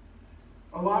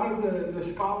 A lot of the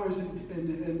scholars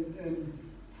and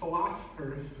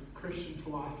philosophers, Christian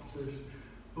philosophers,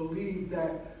 believe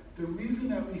that the reason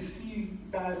that we see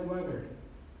bad weather,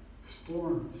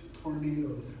 storms,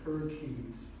 tornadoes,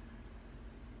 hurricanes,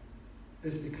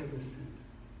 is because of sin.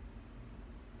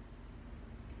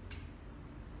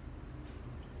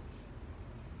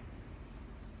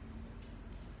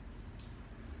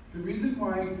 The reason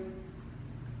why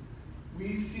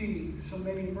we see so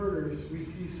many murders, we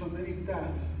see so many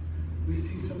deaths, we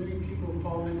see so many people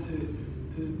fall into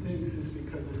things is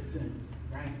because of sin,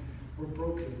 right? We're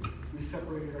broken. We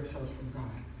separated ourselves from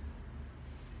God.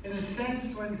 In a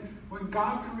sense, when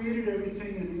God created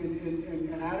everything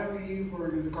and Adam and Eve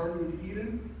were in the Garden of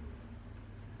Eden,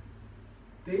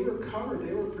 they were covered,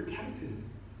 they were protected.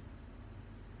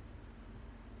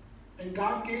 And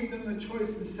God gave them the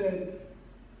choice and said,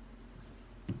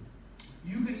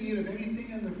 you can eat of anything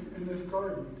in this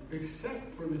garden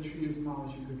except for the tree of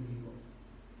knowledge of good and evil.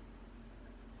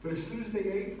 But as soon as they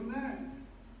ate from that,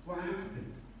 what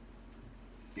happened?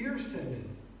 Fear set in.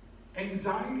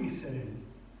 Anxiety set in.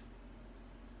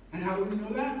 And how do we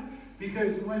know that?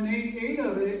 Because when they ate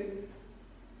of it,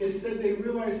 it said they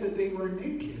realized that they were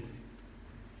naked.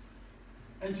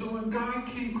 And so when God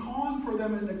came calling for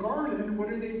them in the garden, what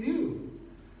did they do?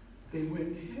 They went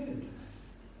and hid.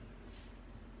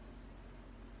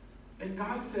 And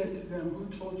God said to them,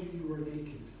 who told you you were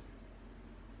naked?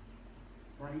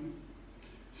 Right?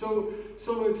 So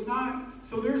it's not,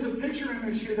 so there's a picture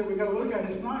image here that we got to look at.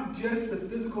 It's not just the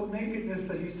physical nakedness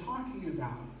that he's talking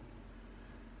about.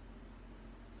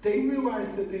 They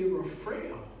realized that they were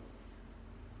frail.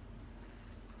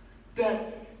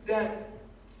 That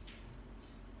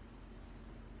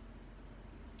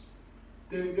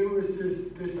there was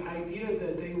this idea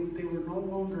that they were no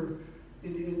longer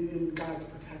in God's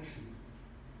protection.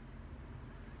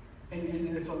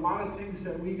 And it's a lot of things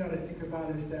that we got to think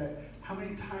about, is that how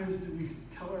many times do we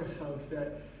tell ourselves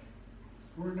that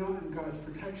we're not in God's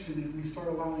protection, and we start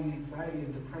allowing anxiety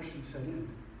and depression set in.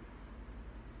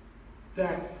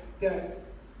 That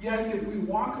yes, if we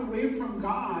walk away from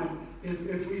God,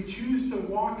 if we choose to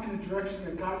walk in a direction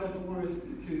that God doesn't want us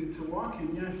to walk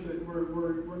in, yes, that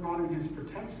we're not in his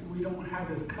protection. We don't have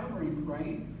his covering,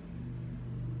 right?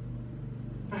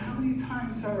 But how many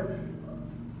times are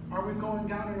we going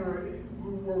down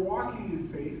we're walking in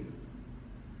faith,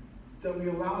 that we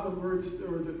allow the words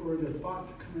or the thoughts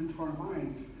that come into our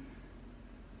minds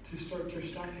to start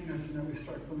distracting us, and that we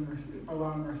start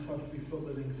allowing ourselves to be filled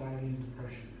with anxiety and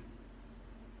depression.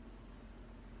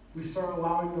 We start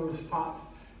allowing those thoughts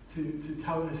to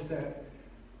tell us that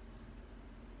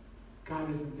God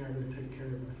isn't there to take care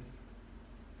of us.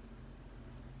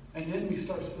 And then we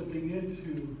start slipping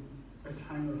into a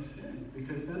time of sin,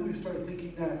 because then we start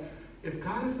thinking that if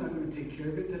God is not going to take care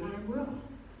of it, then I will.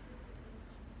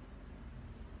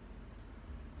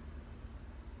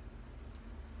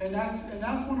 And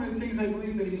that's one of the things I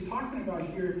believe that he's talking about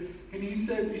here. And he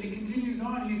said, and he continues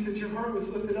on, he said, your heart was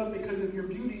lifted up because of your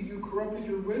beauty. You corrupted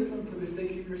your wisdom for the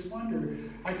sake of your splendor.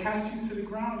 I cast you to the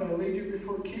ground. I laid you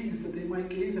before kings that they might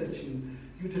gaze at you.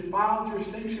 You defiled your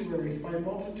sanctuaries by a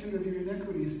multitude of your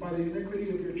iniquities, by the iniquity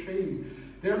of your trading.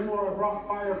 Therefore I brought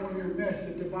fire from your midst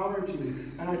that devoured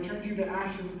you, and I turned you to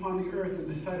ashes upon the earth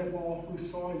in the sight of all who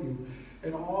saw you.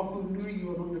 And all who knew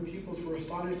you among the peoples were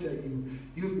astonished at you.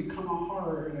 You have become a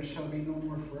horror, and it shall be no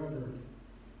more forever.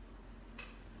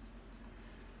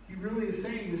 He really is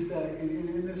saying is that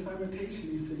in this lamentation,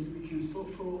 he said, you became so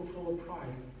full of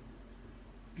pride.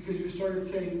 Because you started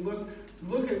saying,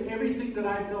 look at everything that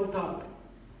I built up.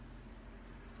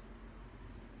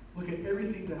 Look at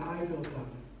everything that I built up.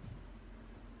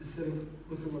 Instead of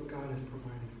look at what God has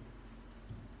provided.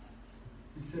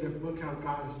 Instead of look how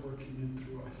God is working in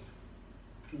through us.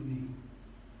 Through me.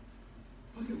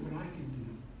 Look at what I can do.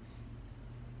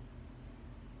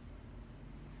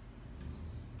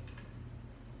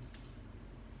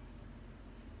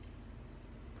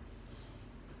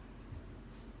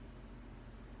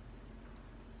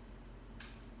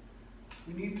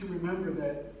 We need to remember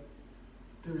that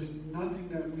there's nothing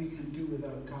that we can do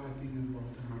without God being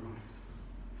involved in our lives.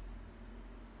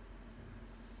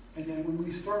 And then when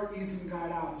we start easing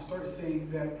God out and start saying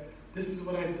that this is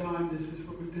what I've done, this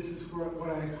is what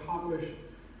I accomplished,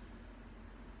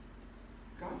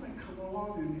 God might come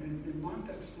along and knock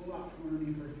that stool out from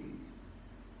underneath our feet.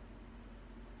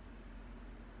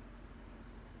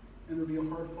 And it'll be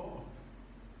a hard fall.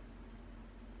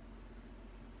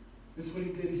 This is what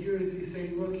he did here is he's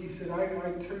saying, look, he said, I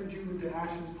turned you into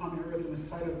ashes upon the earth in the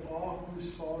sight of all who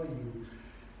saw you.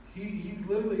 He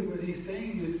literally, what he's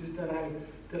saying is that I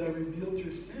revealed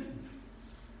your sins.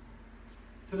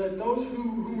 So that those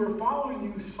who were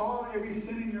following you saw every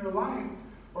sin in your life,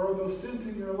 or those sins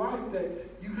in your life, that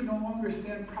you can no longer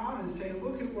stand proud and say,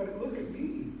 look at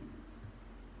me.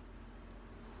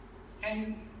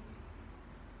 And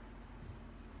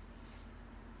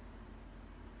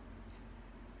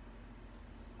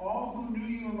all who knew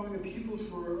you among the peoples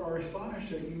are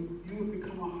astonished at you. You have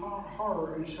become a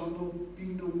horror and shall be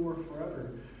no more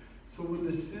forever. So when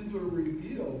the sins are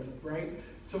revealed, right?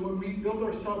 So when we build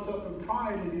ourselves up in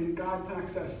pride and God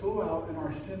knocks that stool out and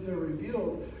our sins are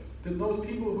revealed, then those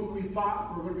people who we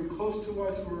thought were going to be close to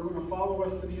us, who were going to follow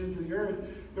us to the ends of the earth,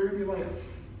 they're going to be like,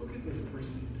 look at this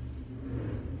person.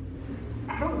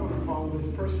 I don't want to follow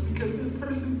this person because this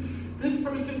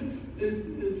person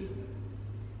is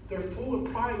they're full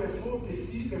of pride, they're full of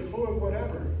deceit, they're full of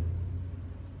whatever.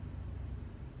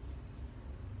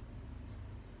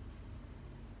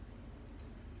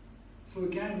 So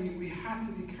again, we have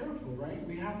to be careful, right?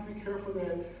 We have to be careful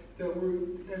that we're,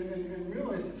 and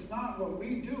realize it's not what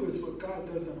we do, it's what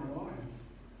God does in our lives.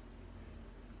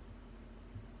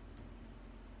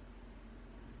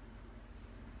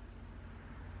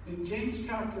 In James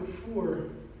chapter 4,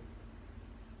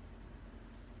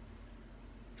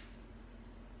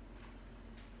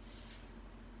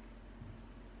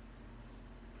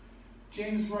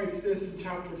 James writes this in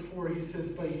chapter 4. He says,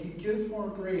 but he gives more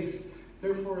grace.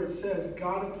 Therefore it says,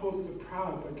 God opposes the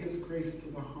proud, but gives grace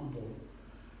to the humble.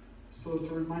 So it's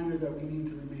a reminder that we need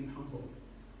to remain humble.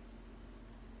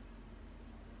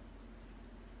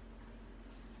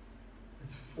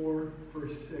 It's 4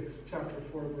 verse 6, chapter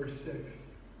 4 verse 6.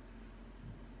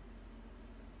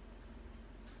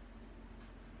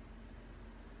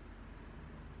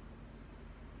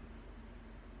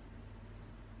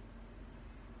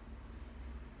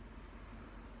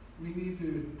 We need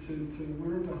to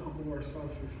learn to humble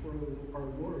ourselves before our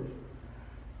Lord.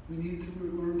 We need to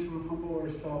learn to humble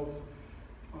ourselves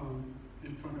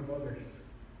in front of others.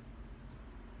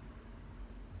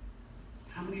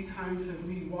 How many times have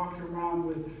we walked around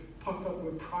with puffed up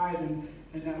with pride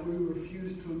and that we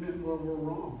refuse to admit where we're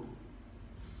wrong?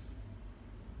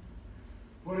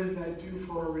 What does that do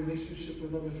for our relationship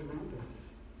with others around us?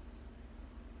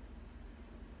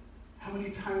 How many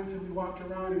times have we walked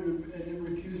around and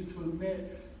refused to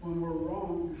admit when we're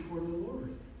wrong before the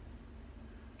Lord?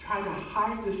 Try to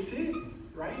hide the sin,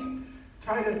 right?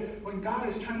 When God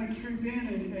is trying to creep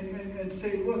in and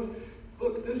say, look,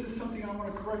 this is something I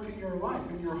want to correct in your life,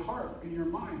 in your heart, in your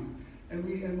mind. And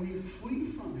we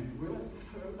flee from it. We're like,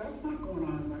 so that's not going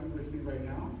on with me right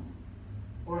now.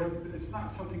 Or it's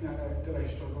not something that I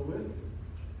struggle with.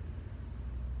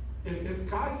 If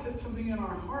God said something in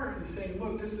our heart and saying,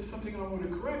 look, this is something I want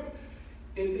to correct,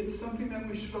 it's something that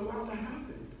we should allow to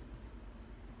happen.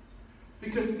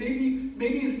 Because maybe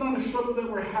it's not a struggle that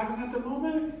we're having at the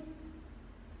moment,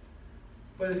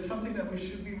 but it's something that we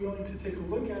should be willing to take a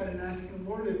look at and ask Him,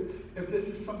 Lord, if this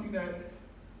is something that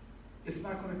it's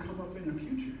not going to come up in the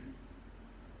future,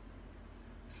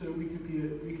 so that we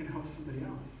can help somebody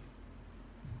else.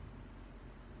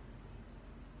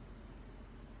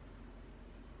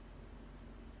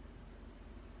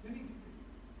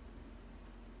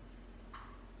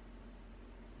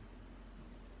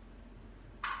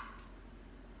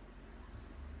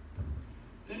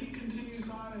 Then he continues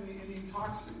on and he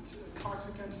talks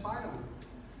against Sidon.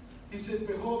 He said,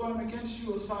 behold, I'm against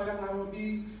you, O Sidon, I will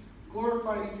be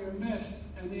glorified in your midst,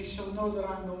 and they shall know that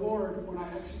I am the Lord when I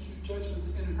execute judgments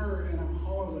in her and am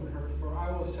hollow in her. For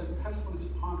I will send pestilence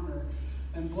upon her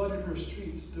and blood in her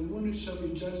streets. The wounded shall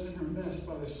be judged in her midst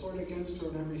by the sword against her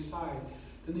on every side.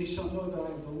 Then they shall know that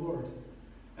I am the Lord.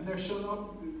 And there shall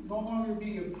no longer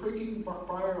be a pricking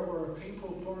briar or a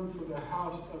painful thorn for the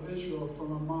house of Israel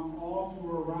from among all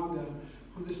who are around them,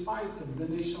 who despise them.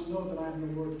 Then they shall know that I am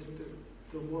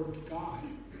the Lord God.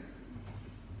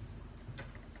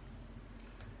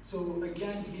 So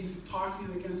again, he's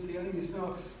talking against the enemies.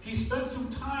 Now, he spent some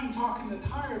time talking to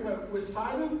Tyre, but with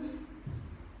Sidon,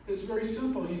 it's very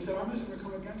simple. He said, I'm just going to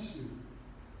come against you.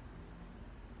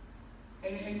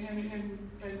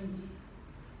 And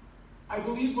I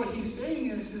believe what he's saying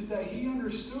is that he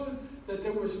understood that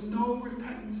there was no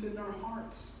repentance in their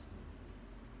hearts.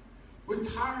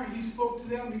 With Tyre, he spoke to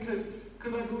them because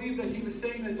I believe that he was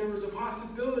saying that there was a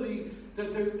possibility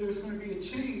that there's going to be a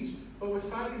change. But with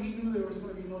Sidon, he knew there was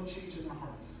going to be no change in their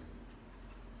hearts.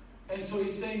 And so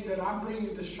he's saying that I'm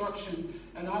bringing destruction,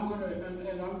 and I'm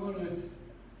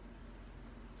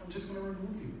just going to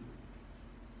remove you.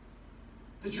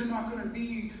 That you're not going to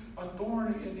be a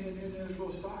thorn in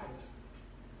Israel's sides.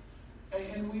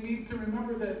 And we need to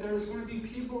remember that there's going to be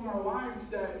people in our lives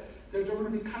that they're going to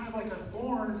be kind of like a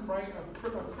thorn, right? A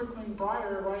prickling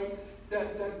briar, right?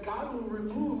 That God will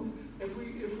remove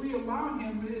if we allow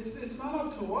Him. It's not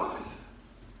up to us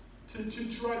to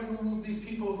try to remove these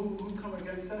people who come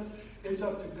against us. It's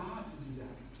up to God to do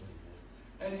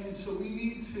that. And so we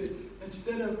need to,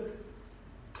 instead of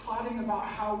plotting about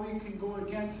how we can go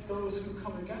against those who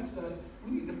come against us,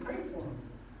 we need to pray for them.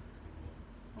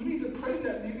 We need to pray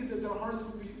that maybe that their hearts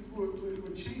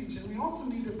would change. And we also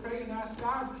need to pray and ask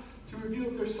God to reveal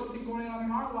if there's something going on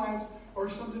in our lives or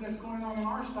something that's going on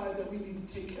our side that we need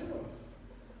to take care of.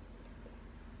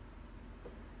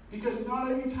 Because not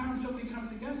every time somebody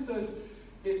comes against us,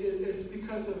 it's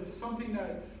because of something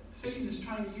that Satan is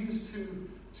trying to use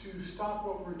to stop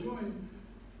what we're doing.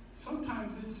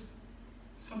 Sometimes it's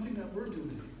something that we're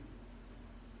doing.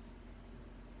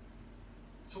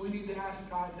 So we need to ask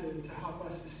God to help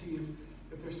us to see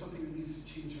if there's something that needs to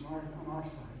change on our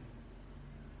side.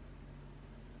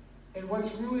 And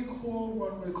what's really cool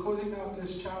when we're closing out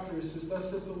this chapter is this: thus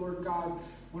says the Lord God,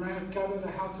 when I have gathered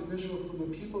the house of Israel from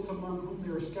the peoples among whom they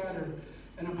were scattered,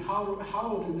 and am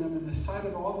hallowed in them in the sight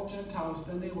of all the Gentiles,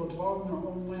 then they will dwell in their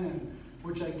own land,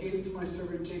 which I gave to my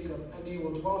servant Jacob, and they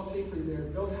will dwell safely there,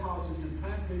 build houses and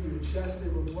plant vineyards. Yes, they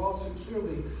will dwell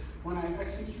securely when I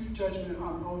execute judgment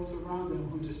on those around them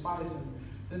who despise them.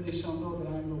 Then they shall know that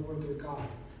I am the Lord their God.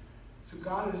 So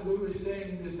God is literally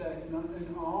saying is that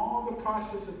in all the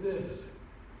process of this,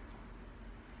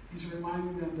 He's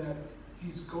reminding them that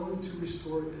He's going to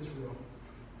restore Israel.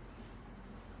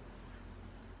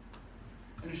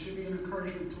 And it should be an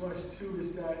encouragement to us too,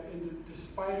 is that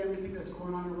despite everything that's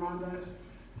going on around us,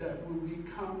 that when we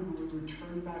come and we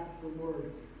return back to the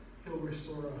Lord, He'll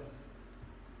restore us.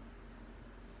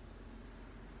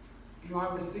 You know,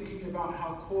 I was thinking about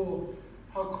how cool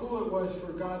it was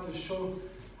for God to show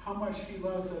how much He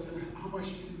loves us and how much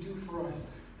He can do for us.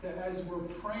 That as we're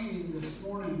praying this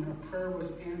morning, our prayer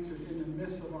was answered in the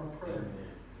midst of our prayer.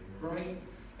 Right?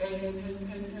 And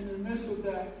in the midst of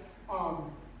that,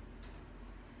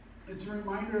 It's a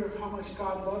reminder of how much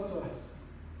God loves us.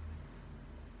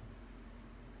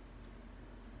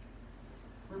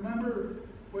 Remember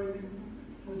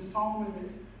when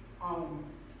Solomon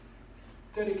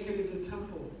dedicated the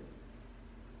temple,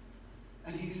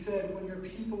 and he said, when your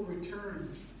people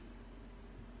return,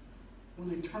 when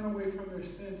they turn away from their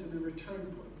sins and they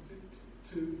return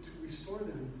to restore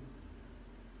them.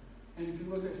 And if you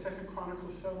look at 2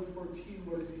 Chronicles 7:14,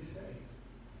 what does he say?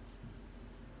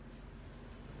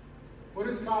 What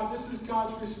is God? This is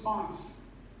God's response.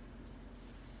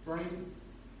 Right?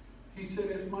 He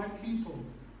said, if my people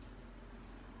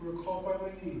who are called by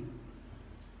my name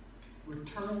would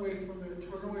turn away from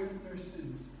their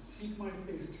sins, seek my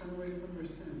face, turn away from their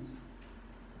sins,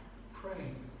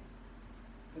 pray,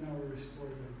 then I will restore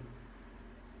them.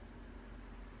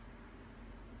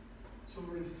 So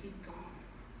we're to seek God.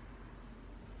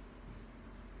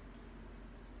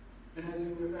 And as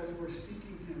we're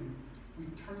seeking Him, we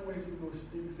turn away from those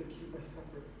things that keep us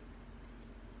separate.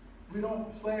 We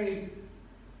don't play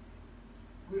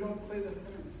the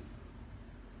fence.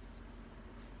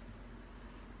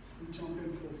 We jump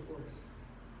in full force.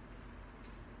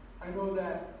 I know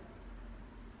that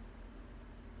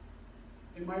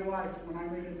in my life, when I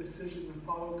made a decision to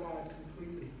follow God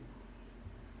completely,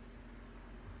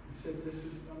 and said,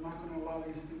 I'm not going to allow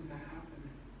these things to happen.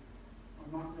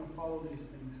 I'm not going to follow these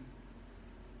things.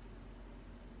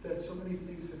 That so many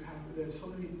things have happened, that so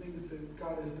many things that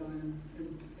God has done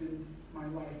in my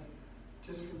life,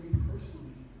 just for me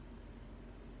personally.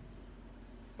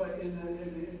 But in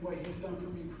what He's done for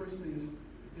me personally is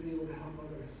been able to help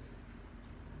others.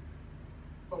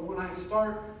 But when I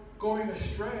start going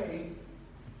astray,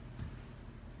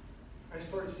 I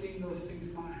start seeing those things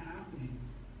not happening.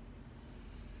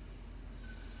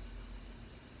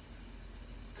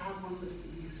 God wants us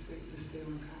to stay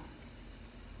on track.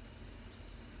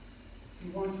 He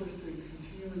wants us to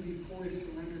continually be fully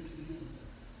surrendered to Him.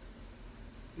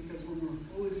 Because when we're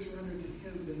fully surrendered to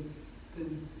Him, then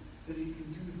He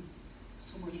can do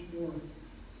so much more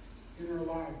in our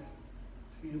lives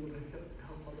to be able to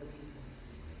help other people.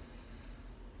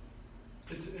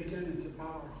 It's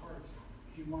about our hearts.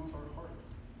 He wants our hearts.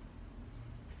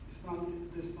 It's not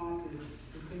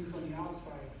the things on the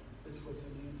outside, it's what's on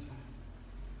the inside.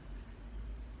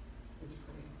 Let's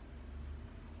pray.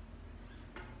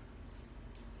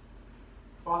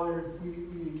 Father, we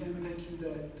again thank you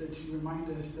that you remind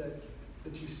us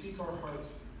that you seek our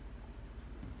hearts,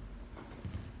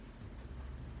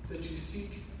 that you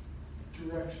seek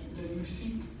direction, that you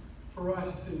seek for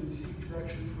us to seek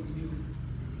direction from you.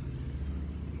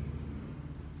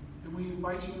 And we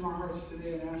invite you in our hearts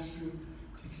today and ask you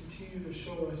to continue to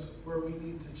show us where we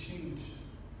need to change,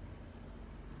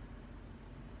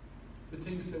 the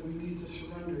things that we need to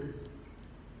surrender.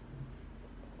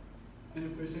 And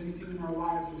if there's anything in our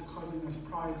lives that's causing us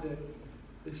pride,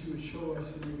 that you would show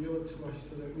us and reveal it to us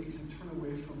so that we can turn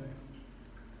away from it.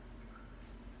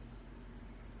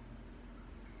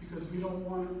 Because we don't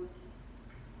want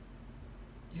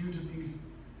you to be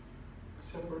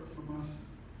separate from us.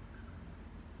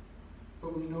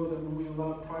 But we know that when we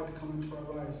allow pride to come into our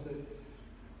lives, that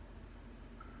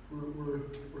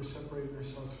we're separating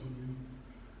ourselves from you.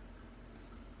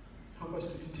 Help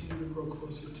us to continue to grow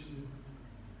closer to you.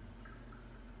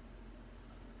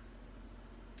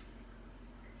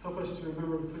 Help us to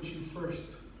remember to put you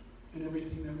first in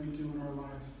everything that we do in our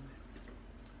lives.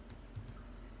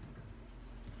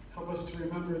 Help us to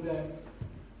remember that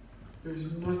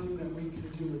there's nothing that we can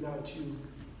do without you.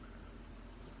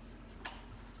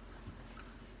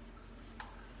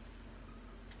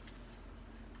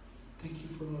 Thank you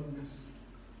for loving us.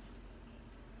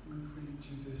 We pray in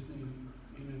Jesus' name.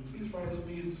 Amen. Please rise with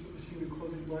me and receive the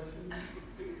closing blessing.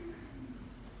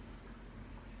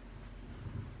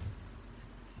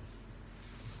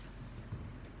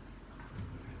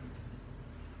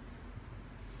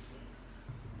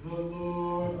 The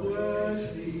Lord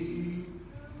bless thee,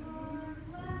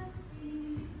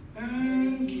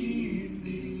 and keep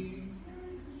thee.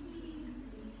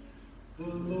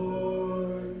 The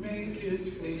Lord make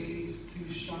His face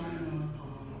to shine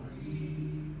upon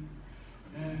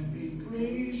thee, and be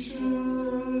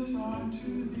gracious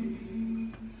unto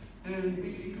thee, and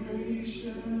be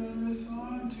gracious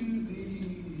unto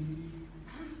thee.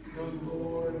 The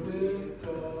Lord lift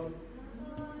up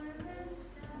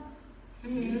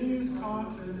His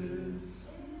countenance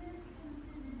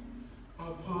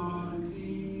upon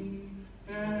thee,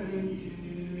 and give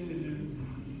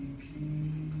thee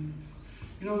peace.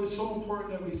 You know, it's so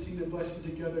important that we sing a blessing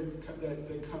together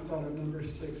that comes out of number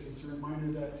 6. It's a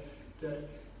reminder that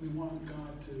we want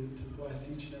God to bless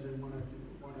each and every one of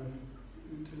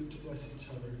to bless each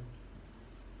other.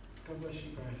 God bless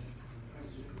you guys.